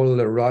all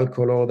the RAL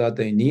color that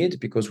they need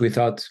because we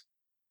thought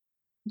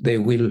they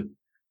will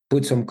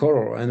put some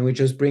color, and we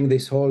just bring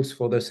these holes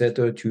for the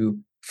setter to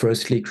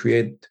firstly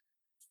create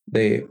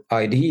the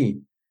ID,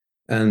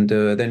 and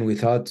then we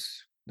thought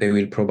they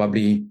will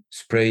probably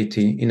spray it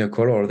in a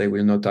color. They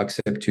will not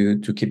accept to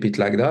keep it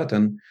like that.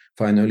 And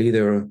finally,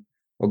 their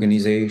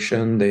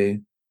organization, they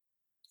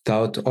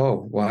thought,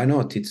 oh, why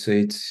not? It's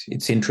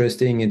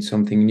interesting. It's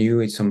something new.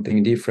 It's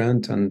something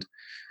different, and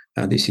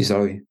this is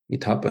how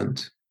it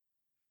happened.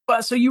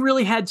 So you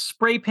really had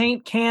spray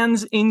paint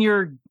cans in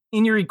your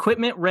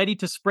equipment ready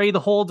to spray the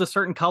holds a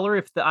certain color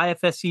if the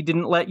IFSC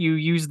didn't let you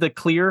use the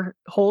clear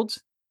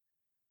holds?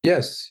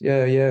 Yes,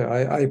 yeah.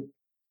 I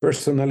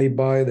personally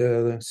buy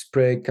the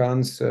spray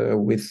cans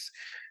with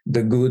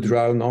the good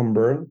RAL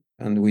number,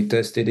 and we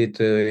tested it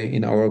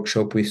in our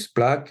workshop with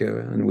black,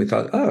 and we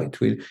thought, oh,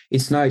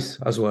 it's nice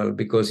as well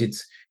because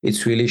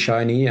it's really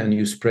shiny, and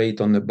you spray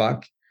it on the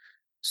back,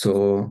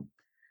 so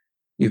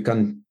you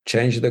can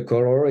change the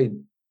color. It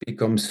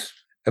becomes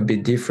a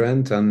bit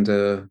different and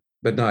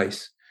but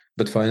nice.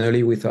 But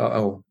finally, with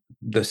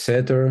the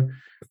setter,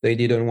 they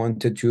didn't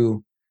want it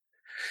to.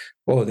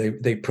 Oh,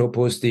 they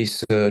proposed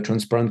this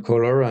transparent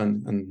color,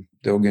 and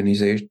the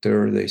organizer,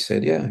 they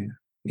said, yeah,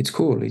 it's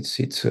cool. It's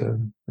a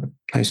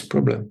nice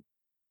problem.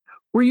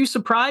 Were you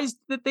surprised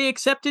that they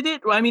accepted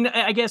it? I mean,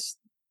 I guess,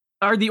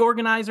 are the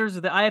organizers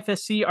of the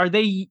IFSC, are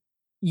they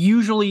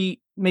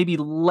usually maybe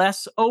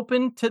less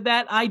open to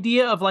that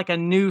idea of like a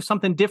new,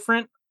 something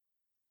different?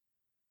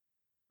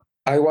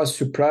 I was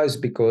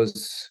surprised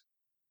because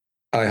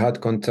I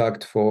had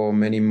contact for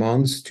many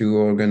months to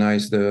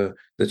organize the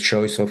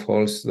choice of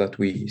holes that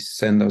we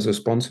send as a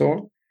sponsor.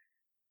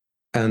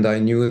 And I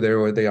knew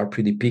they are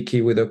pretty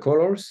picky with the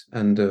colors,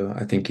 and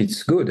I think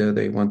it's good.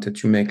 They wanted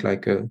to make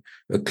like a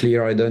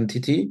clear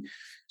identity.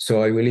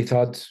 So I really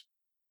thought,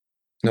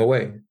 no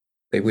way,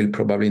 they will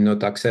probably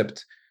not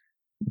accept.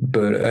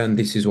 And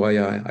this is why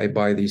I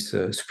buy these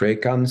spray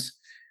cans.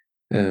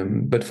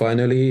 But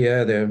finally,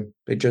 yeah,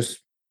 they just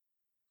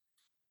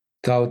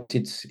thought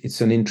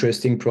it's an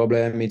interesting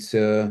problem. It's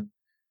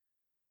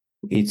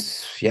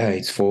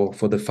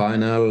for the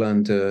final,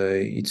 and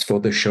it's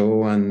for the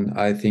show, and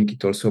I think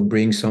it also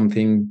brings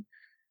something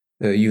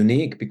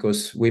unique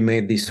because we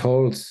made these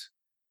holes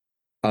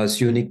as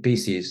unique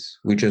pieces.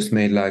 We just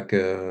made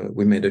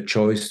we made a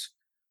choice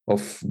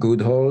of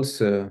good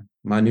holes.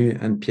 Manu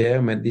and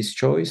Pierre made this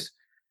choice,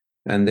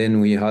 and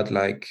then we had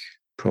like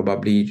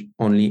probably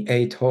only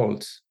 8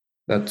 holes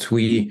that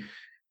we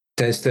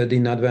tested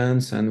in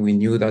advance, and we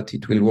knew that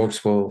it will work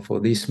for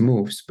these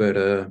moves,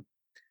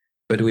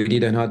 but we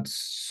didn't have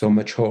so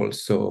much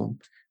holes, so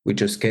we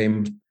just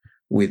came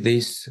with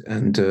this,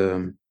 and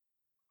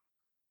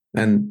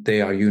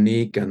they are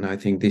unique, and I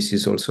think this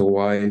is also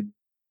why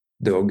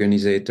the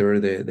organizer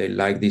they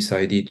like this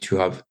idea to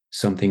have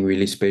something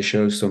really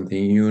special,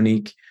 something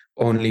unique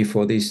only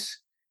for this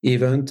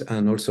event,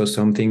 and also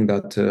something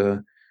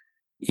that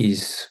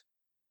is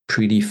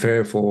pretty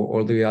fair for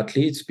all the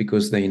athletes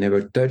because they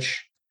never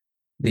touch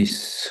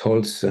these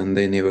holes and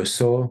they never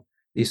saw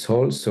these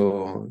holes.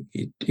 So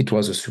it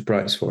was a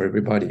surprise for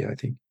everybody, I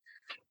think.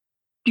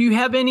 Do you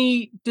have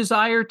any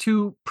desire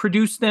to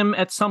produce them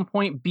at some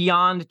point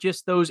beyond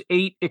just those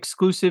 8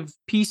 exclusive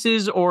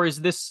pieces, or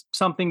is this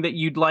something that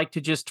you'd like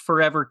to just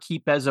forever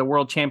keep as a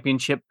World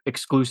Championship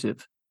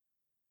exclusive?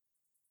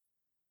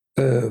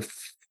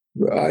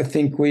 I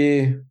think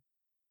we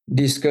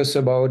discussed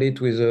about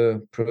it with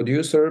a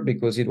producer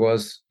because it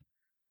was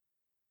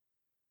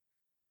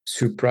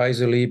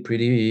surprisingly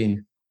pretty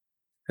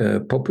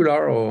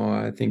popular,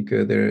 or I think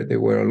there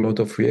were a lot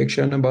of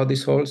reaction about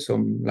this hole.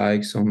 Some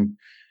like, some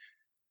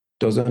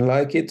doesn't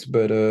like it,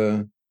 but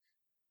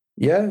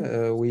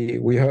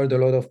we heard a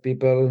lot of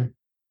people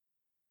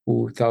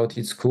who thought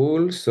it's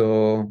cool.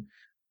 So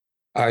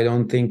I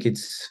don't think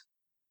it's.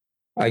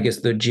 I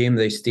guess the gym,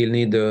 they still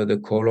need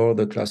the color,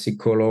 the classic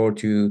color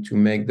to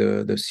make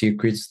the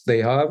secrets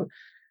they have,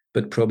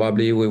 but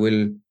probably we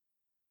will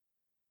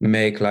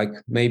make like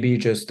maybe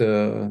just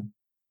a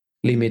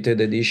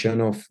limited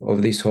edition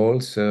of these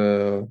holes,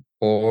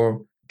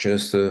 or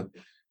just a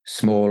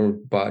small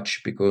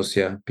batch, because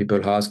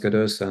people asked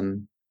us,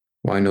 and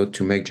why not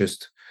to make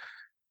just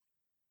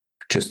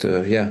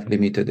a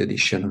limited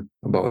edition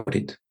about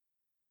it.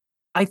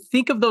 I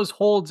think of those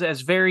holds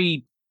as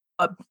very,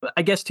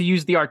 I guess to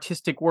use the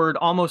artistic word,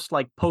 almost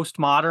like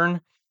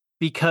postmodern,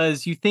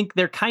 because you think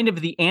they're kind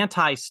of the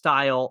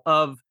anti-style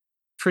of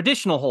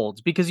traditional holds.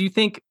 Because you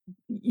think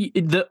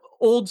the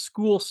old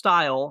school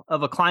style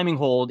of a climbing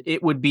hold,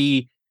 it would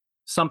be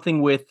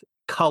something with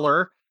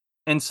color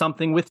and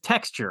something with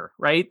texture,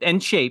 right?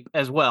 And shape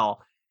as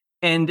well.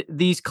 And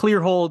these clear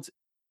holds,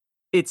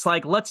 it's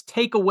like, let's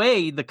take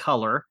away the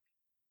color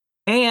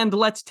and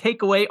let's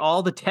take away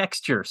all the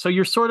texture. So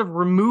you're sort of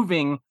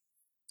removing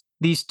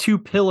these 2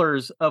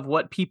 pillars of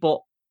what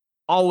people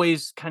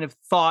always kind of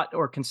thought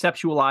or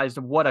conceptualized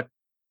of what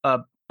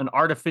an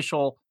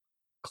artificial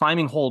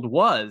climbing hold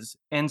was.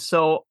 And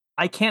so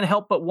I can't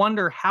help but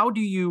wonder, how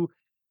do you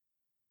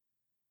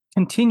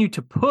continue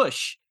to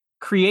push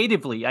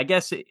creatively? I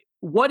guess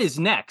what is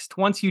next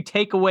once you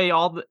take away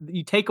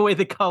you take away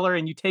the color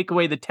and you take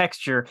away the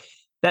texture?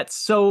 That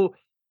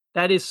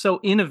is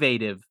so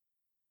innovative.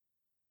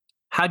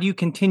 How do you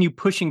continue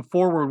pushing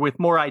forward with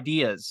more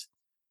ideas?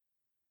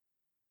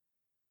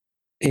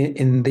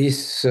 In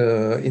this,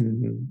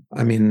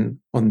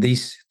 on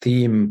this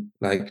theme,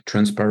 like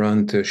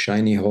transparent,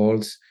 shiny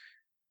holes,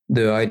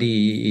 the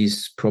idea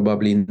is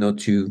probably not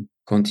to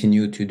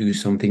continue to do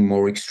something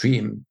more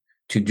extreme,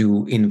 to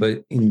do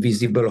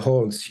invisible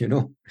holes.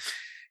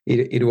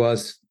 It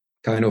was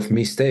kind of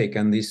mistake,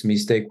 and this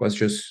mistake was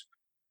just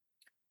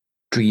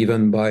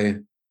driven by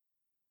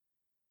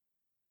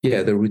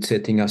the route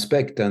setting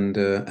aspect and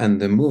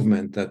the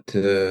movement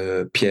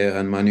that Pierre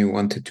and Manu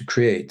wanted to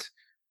create.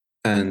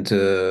 And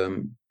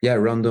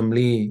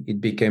randomly it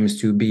became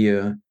to be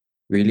a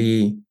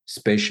really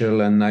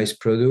special and nice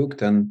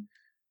product. And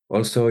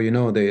also,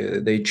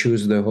 they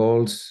choose the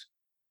holes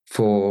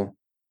for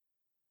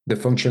the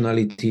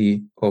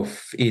functionality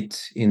of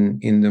it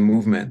in the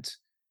movement,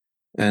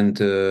 and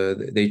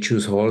they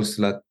choose holes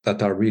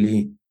that are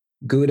really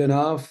good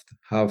enough,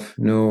 have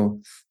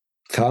no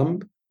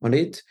thumb on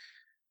it.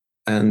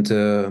 And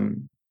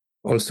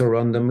also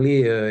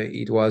randomly,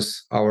 it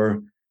was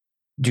our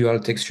dual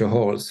texture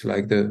holes,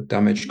 like the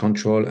damage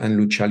control and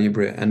lucha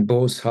libre, and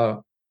both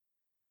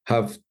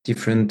have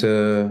different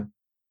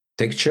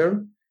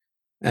texture.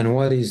 And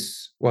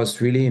what's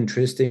really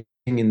interesting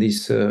in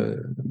these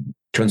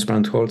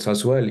transparent holes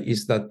as well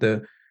is that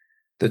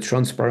the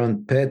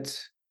transparent pet,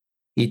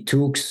 it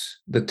took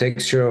the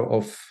texture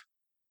of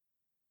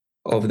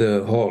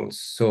the holes.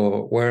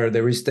 So where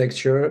there is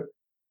texture,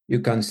 you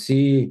can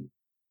see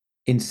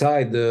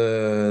inside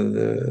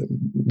the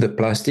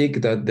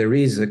plastic that there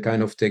is a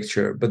kind of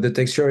texture, but the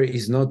texture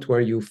is not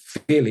where you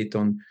feel it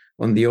on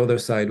the other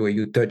side where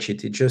you touch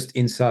it. It's just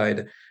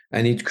inside,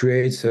 and it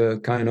creates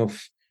a kind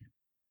of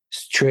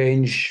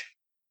strange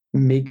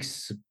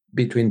mix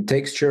between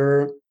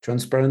texture,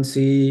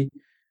 transparency,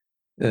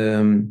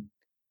 and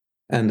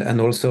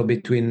also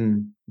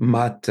between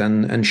matte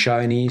and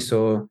shiny.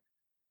 So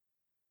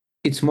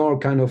it's more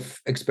kind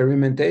of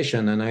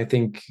experimentation. And I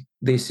think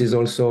this is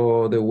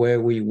also the way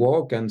we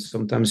walk. And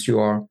sometimes you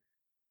are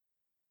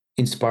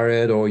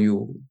inspired or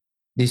you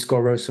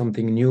discover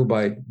something new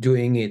by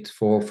doing it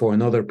for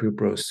another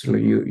purpose. So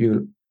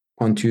you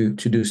want to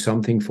do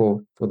something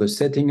for the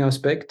setting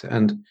aspect,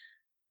 and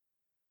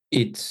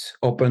it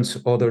opens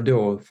other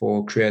door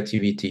for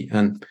creativity.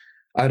 And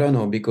I don't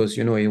know, because,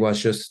 it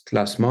was just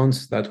last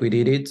month that we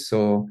did it.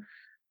 So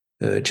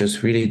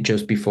just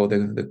before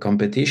the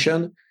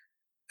competition.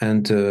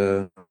 And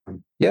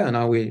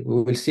now we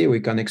will see, we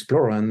can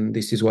explore. And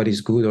this is what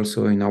is good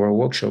also in our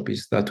workshop,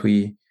 is that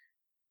we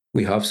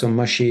have some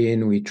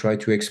machine, we try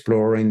to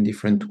explore in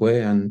different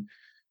way, and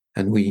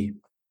we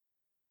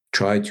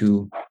try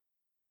to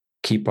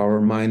keep our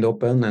mind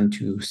open and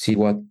to see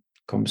what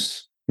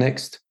comes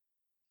next.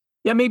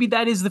 Yeah, maybe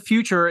that is the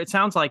future. It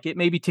sounds like it,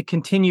 maybe to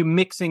continue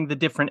mixing the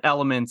different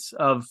elements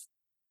of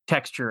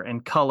texture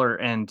and color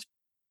and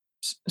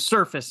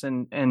surface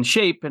and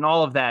shape and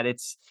all of that.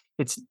 It's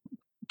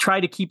try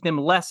to keep them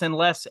less and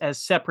less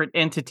as separate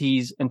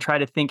entities and try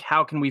to think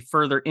how can we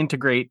further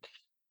integrate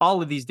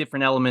all of these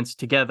different elements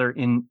together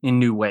in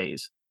new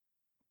ways.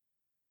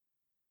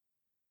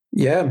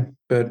 Yeah,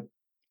 but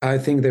I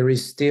think there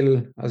is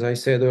still, as I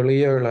said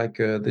earlier, like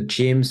the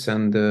gyms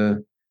and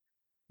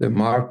the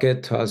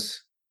market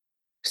has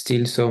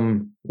still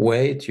some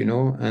weight,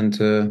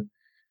 and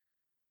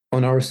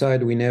on our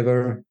side, we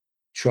never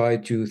try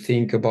to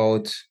think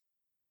about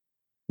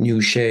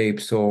new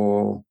shapes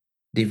or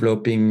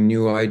developing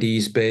new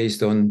ideas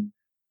based on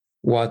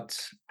what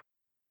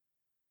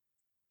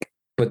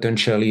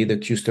potentially the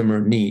customer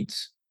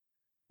needs.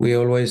 We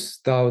always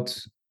thought,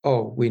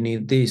 oh, we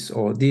need this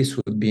or this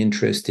would be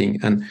interesting,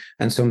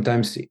 and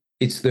sometimes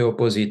it's the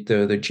opposite.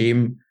 The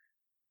gym,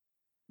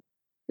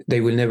 they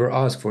will never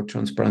ask for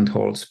transparent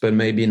holes, but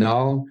maybe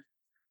now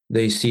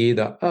they see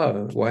that,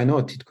 oh, why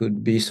not? It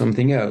could be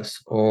something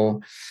else. Or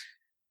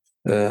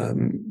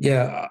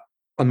yeah,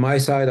 on my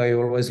side, I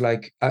always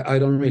like, I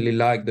don't really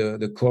like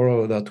the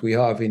color that we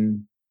have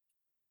in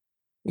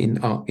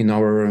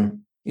our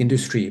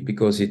industry,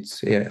 because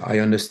it's, yeah, I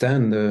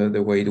understand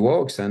the way it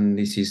works, and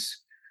this is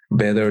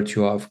better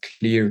to have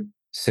clear,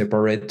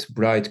 separate,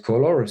 bright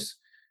colors.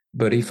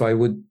 But if I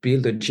would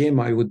build a gym,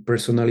 I would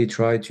personally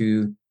try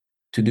to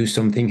do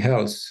something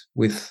else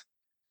with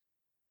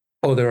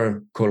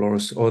other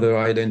colors, other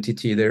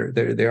identity.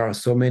 There are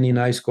so many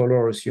nice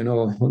colors,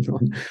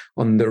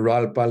 on the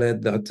RAL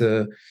palette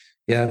that,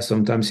 yeah,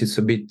 sometimes it's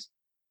a bit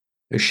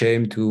a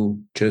shame to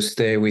just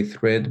stay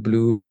with red,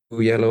 blue,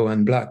 yellow,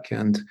 and black.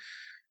 And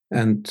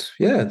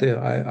yeah,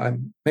 I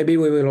maybe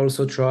we will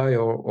also try,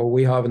 or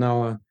we have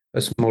now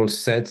a small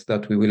set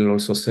that we will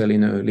also sell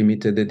in a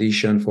limited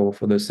edition for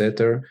the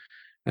setter,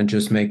 and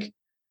just make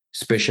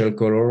special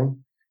color.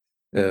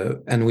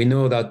 And we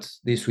know that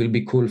this will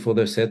be cool for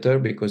the setter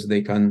because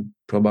they can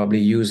probably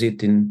use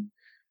it in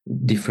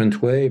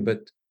different way.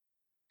 But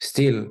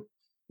still,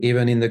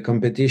 even in the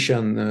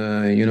competition,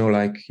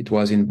 like it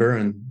was in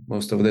Bern,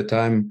 most of the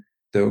time,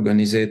 the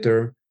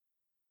organizer,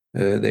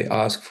 they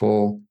ask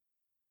for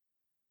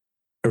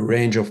a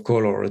range of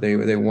color.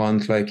 They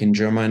want, like in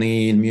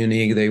Germany, in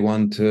Munich, they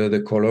want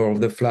the color of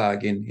the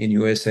flag. In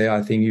USA,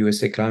 I think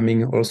USA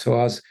Climbing also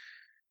has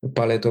a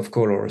palette of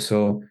color.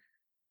 So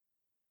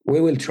we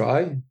will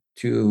try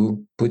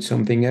to put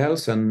something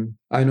else. And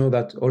I know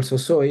that also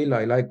Soil,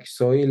 I like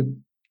Soil.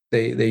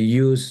 They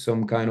use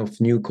some kind of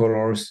new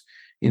colors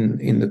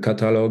in the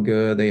catalog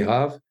they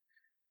have.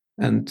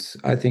 And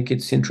I think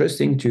it's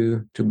interesting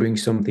to bring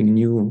something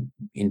new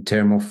in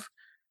terms of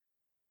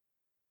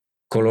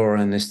color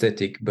and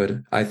aesthetic. But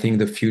I think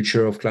the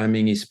future of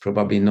climbing is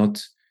probably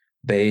not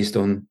based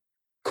on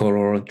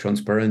color and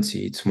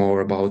transparency. It's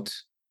more about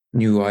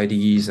new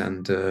ideas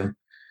and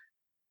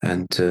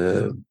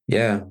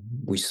yeah,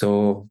 we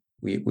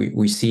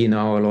see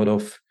now a lot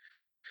of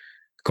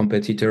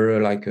competitor,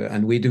 like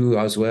and we do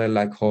as well,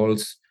 like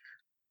holes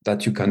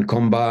that you can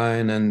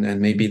combine, and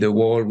maybe the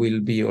wall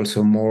will be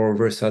also more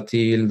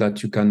versatile,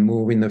 that you can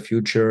move in the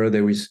future.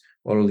 There is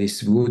all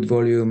this wood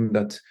volume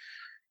that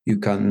you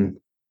can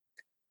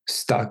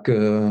stack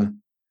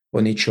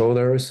on each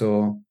other.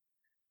 So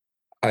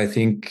I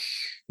think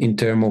in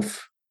terms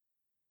of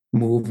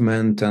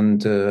movement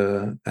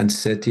and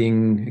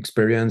setting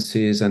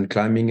experiences and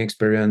climbing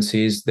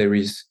experiences, there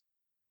is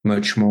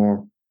much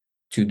more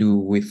to do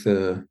with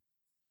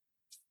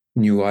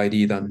new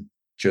ID than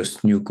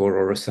just new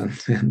colors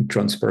and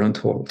transparent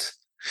holes.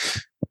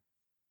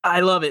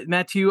 I love it,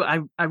 Mathieu.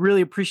 I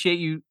really appreciate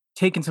you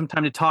taking some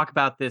time to talk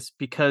about this,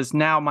 because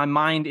now my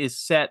mind is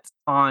set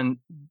on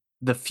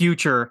the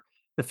future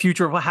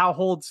of how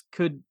holds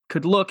could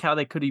look, how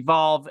they could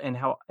evolve, and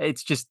how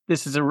it's just,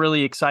 this is a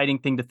really exciting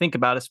thing to think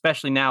about,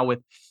 especially now with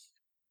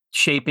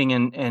shaping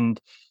and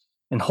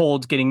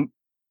holds getting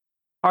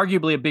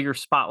arguably a bigger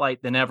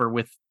spotlight than ever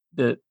with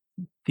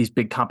these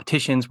big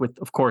competitions, with,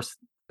 of course,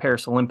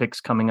 Paris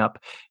Olympics coming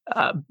up.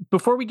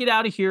 Before we get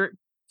out of here,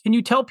 can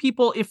you tell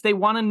people, if they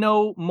want to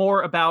know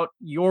more about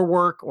your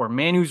work or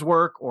Manu's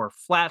work or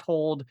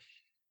Flathold,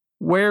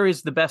 where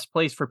is the best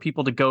place for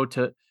people to go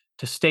to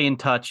stay in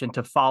touch and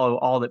to follow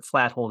all that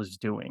Flathold is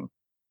doing?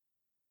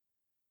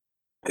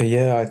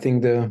 Yeah, I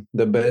think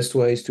the best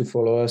way is to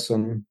follow us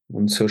on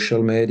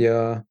social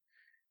media,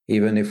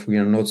 even if we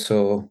are not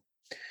so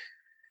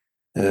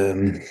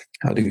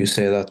how do you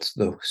say that,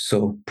 though,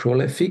 so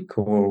prolific,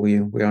 or we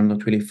are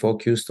not really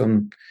focused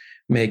on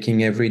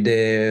making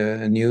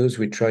everyday news.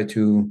 We try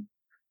to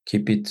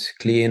keep it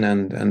clean,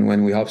 and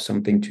when we have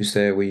something to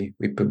say, we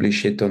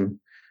publish it on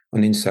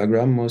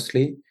Instagram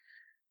mostly,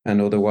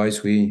 and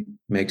otherwise we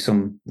make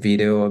some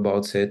video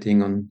about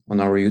setting on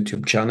our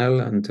YouTube channel.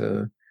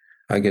 And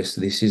I guess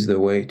this is the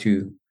way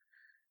to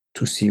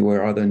see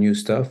where are the new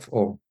stuff,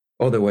 or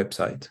the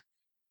website.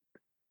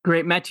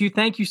 Great, Mathieu.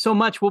 Thank you so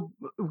much. We'll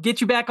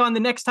get you back on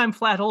the next time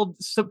Flathold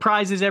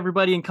surprises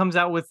everybody and comes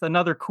out with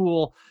another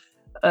cool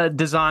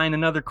design,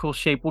 another cool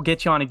shape. We'll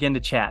get you on again to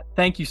chat.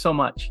 Thank you so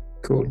much.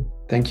 Cool.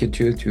 Thank you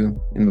too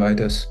to invite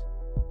us.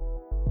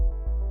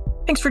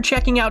 Thanks for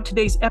checking out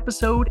today's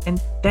episode,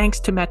 and thanks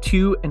to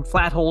Mathieu and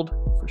Flathold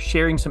for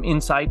sharing some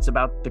insights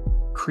about the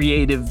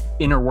creative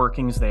inner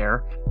workings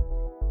there.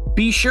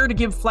 Be sure to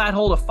give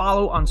Flathold a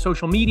follow on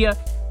social media,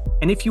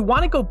 and if you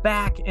want to go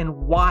back and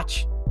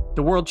watch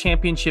the World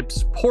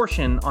Championships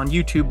portion on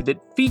YouTube that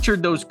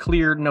featured those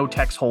clear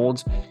no-text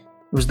holds, it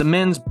was the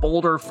men's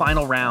boulder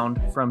final round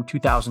from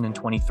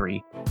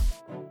 2023.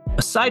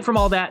 Aside from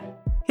all that,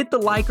 hit the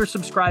like or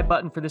subscribe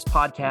button for this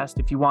podcast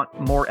if you want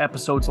more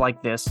episodes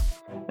like this,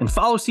 and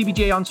follow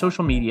CBJ on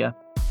social media.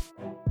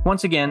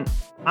 Once again,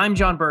 I'm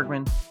John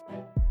Bergman.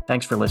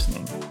 Thanks for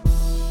listening.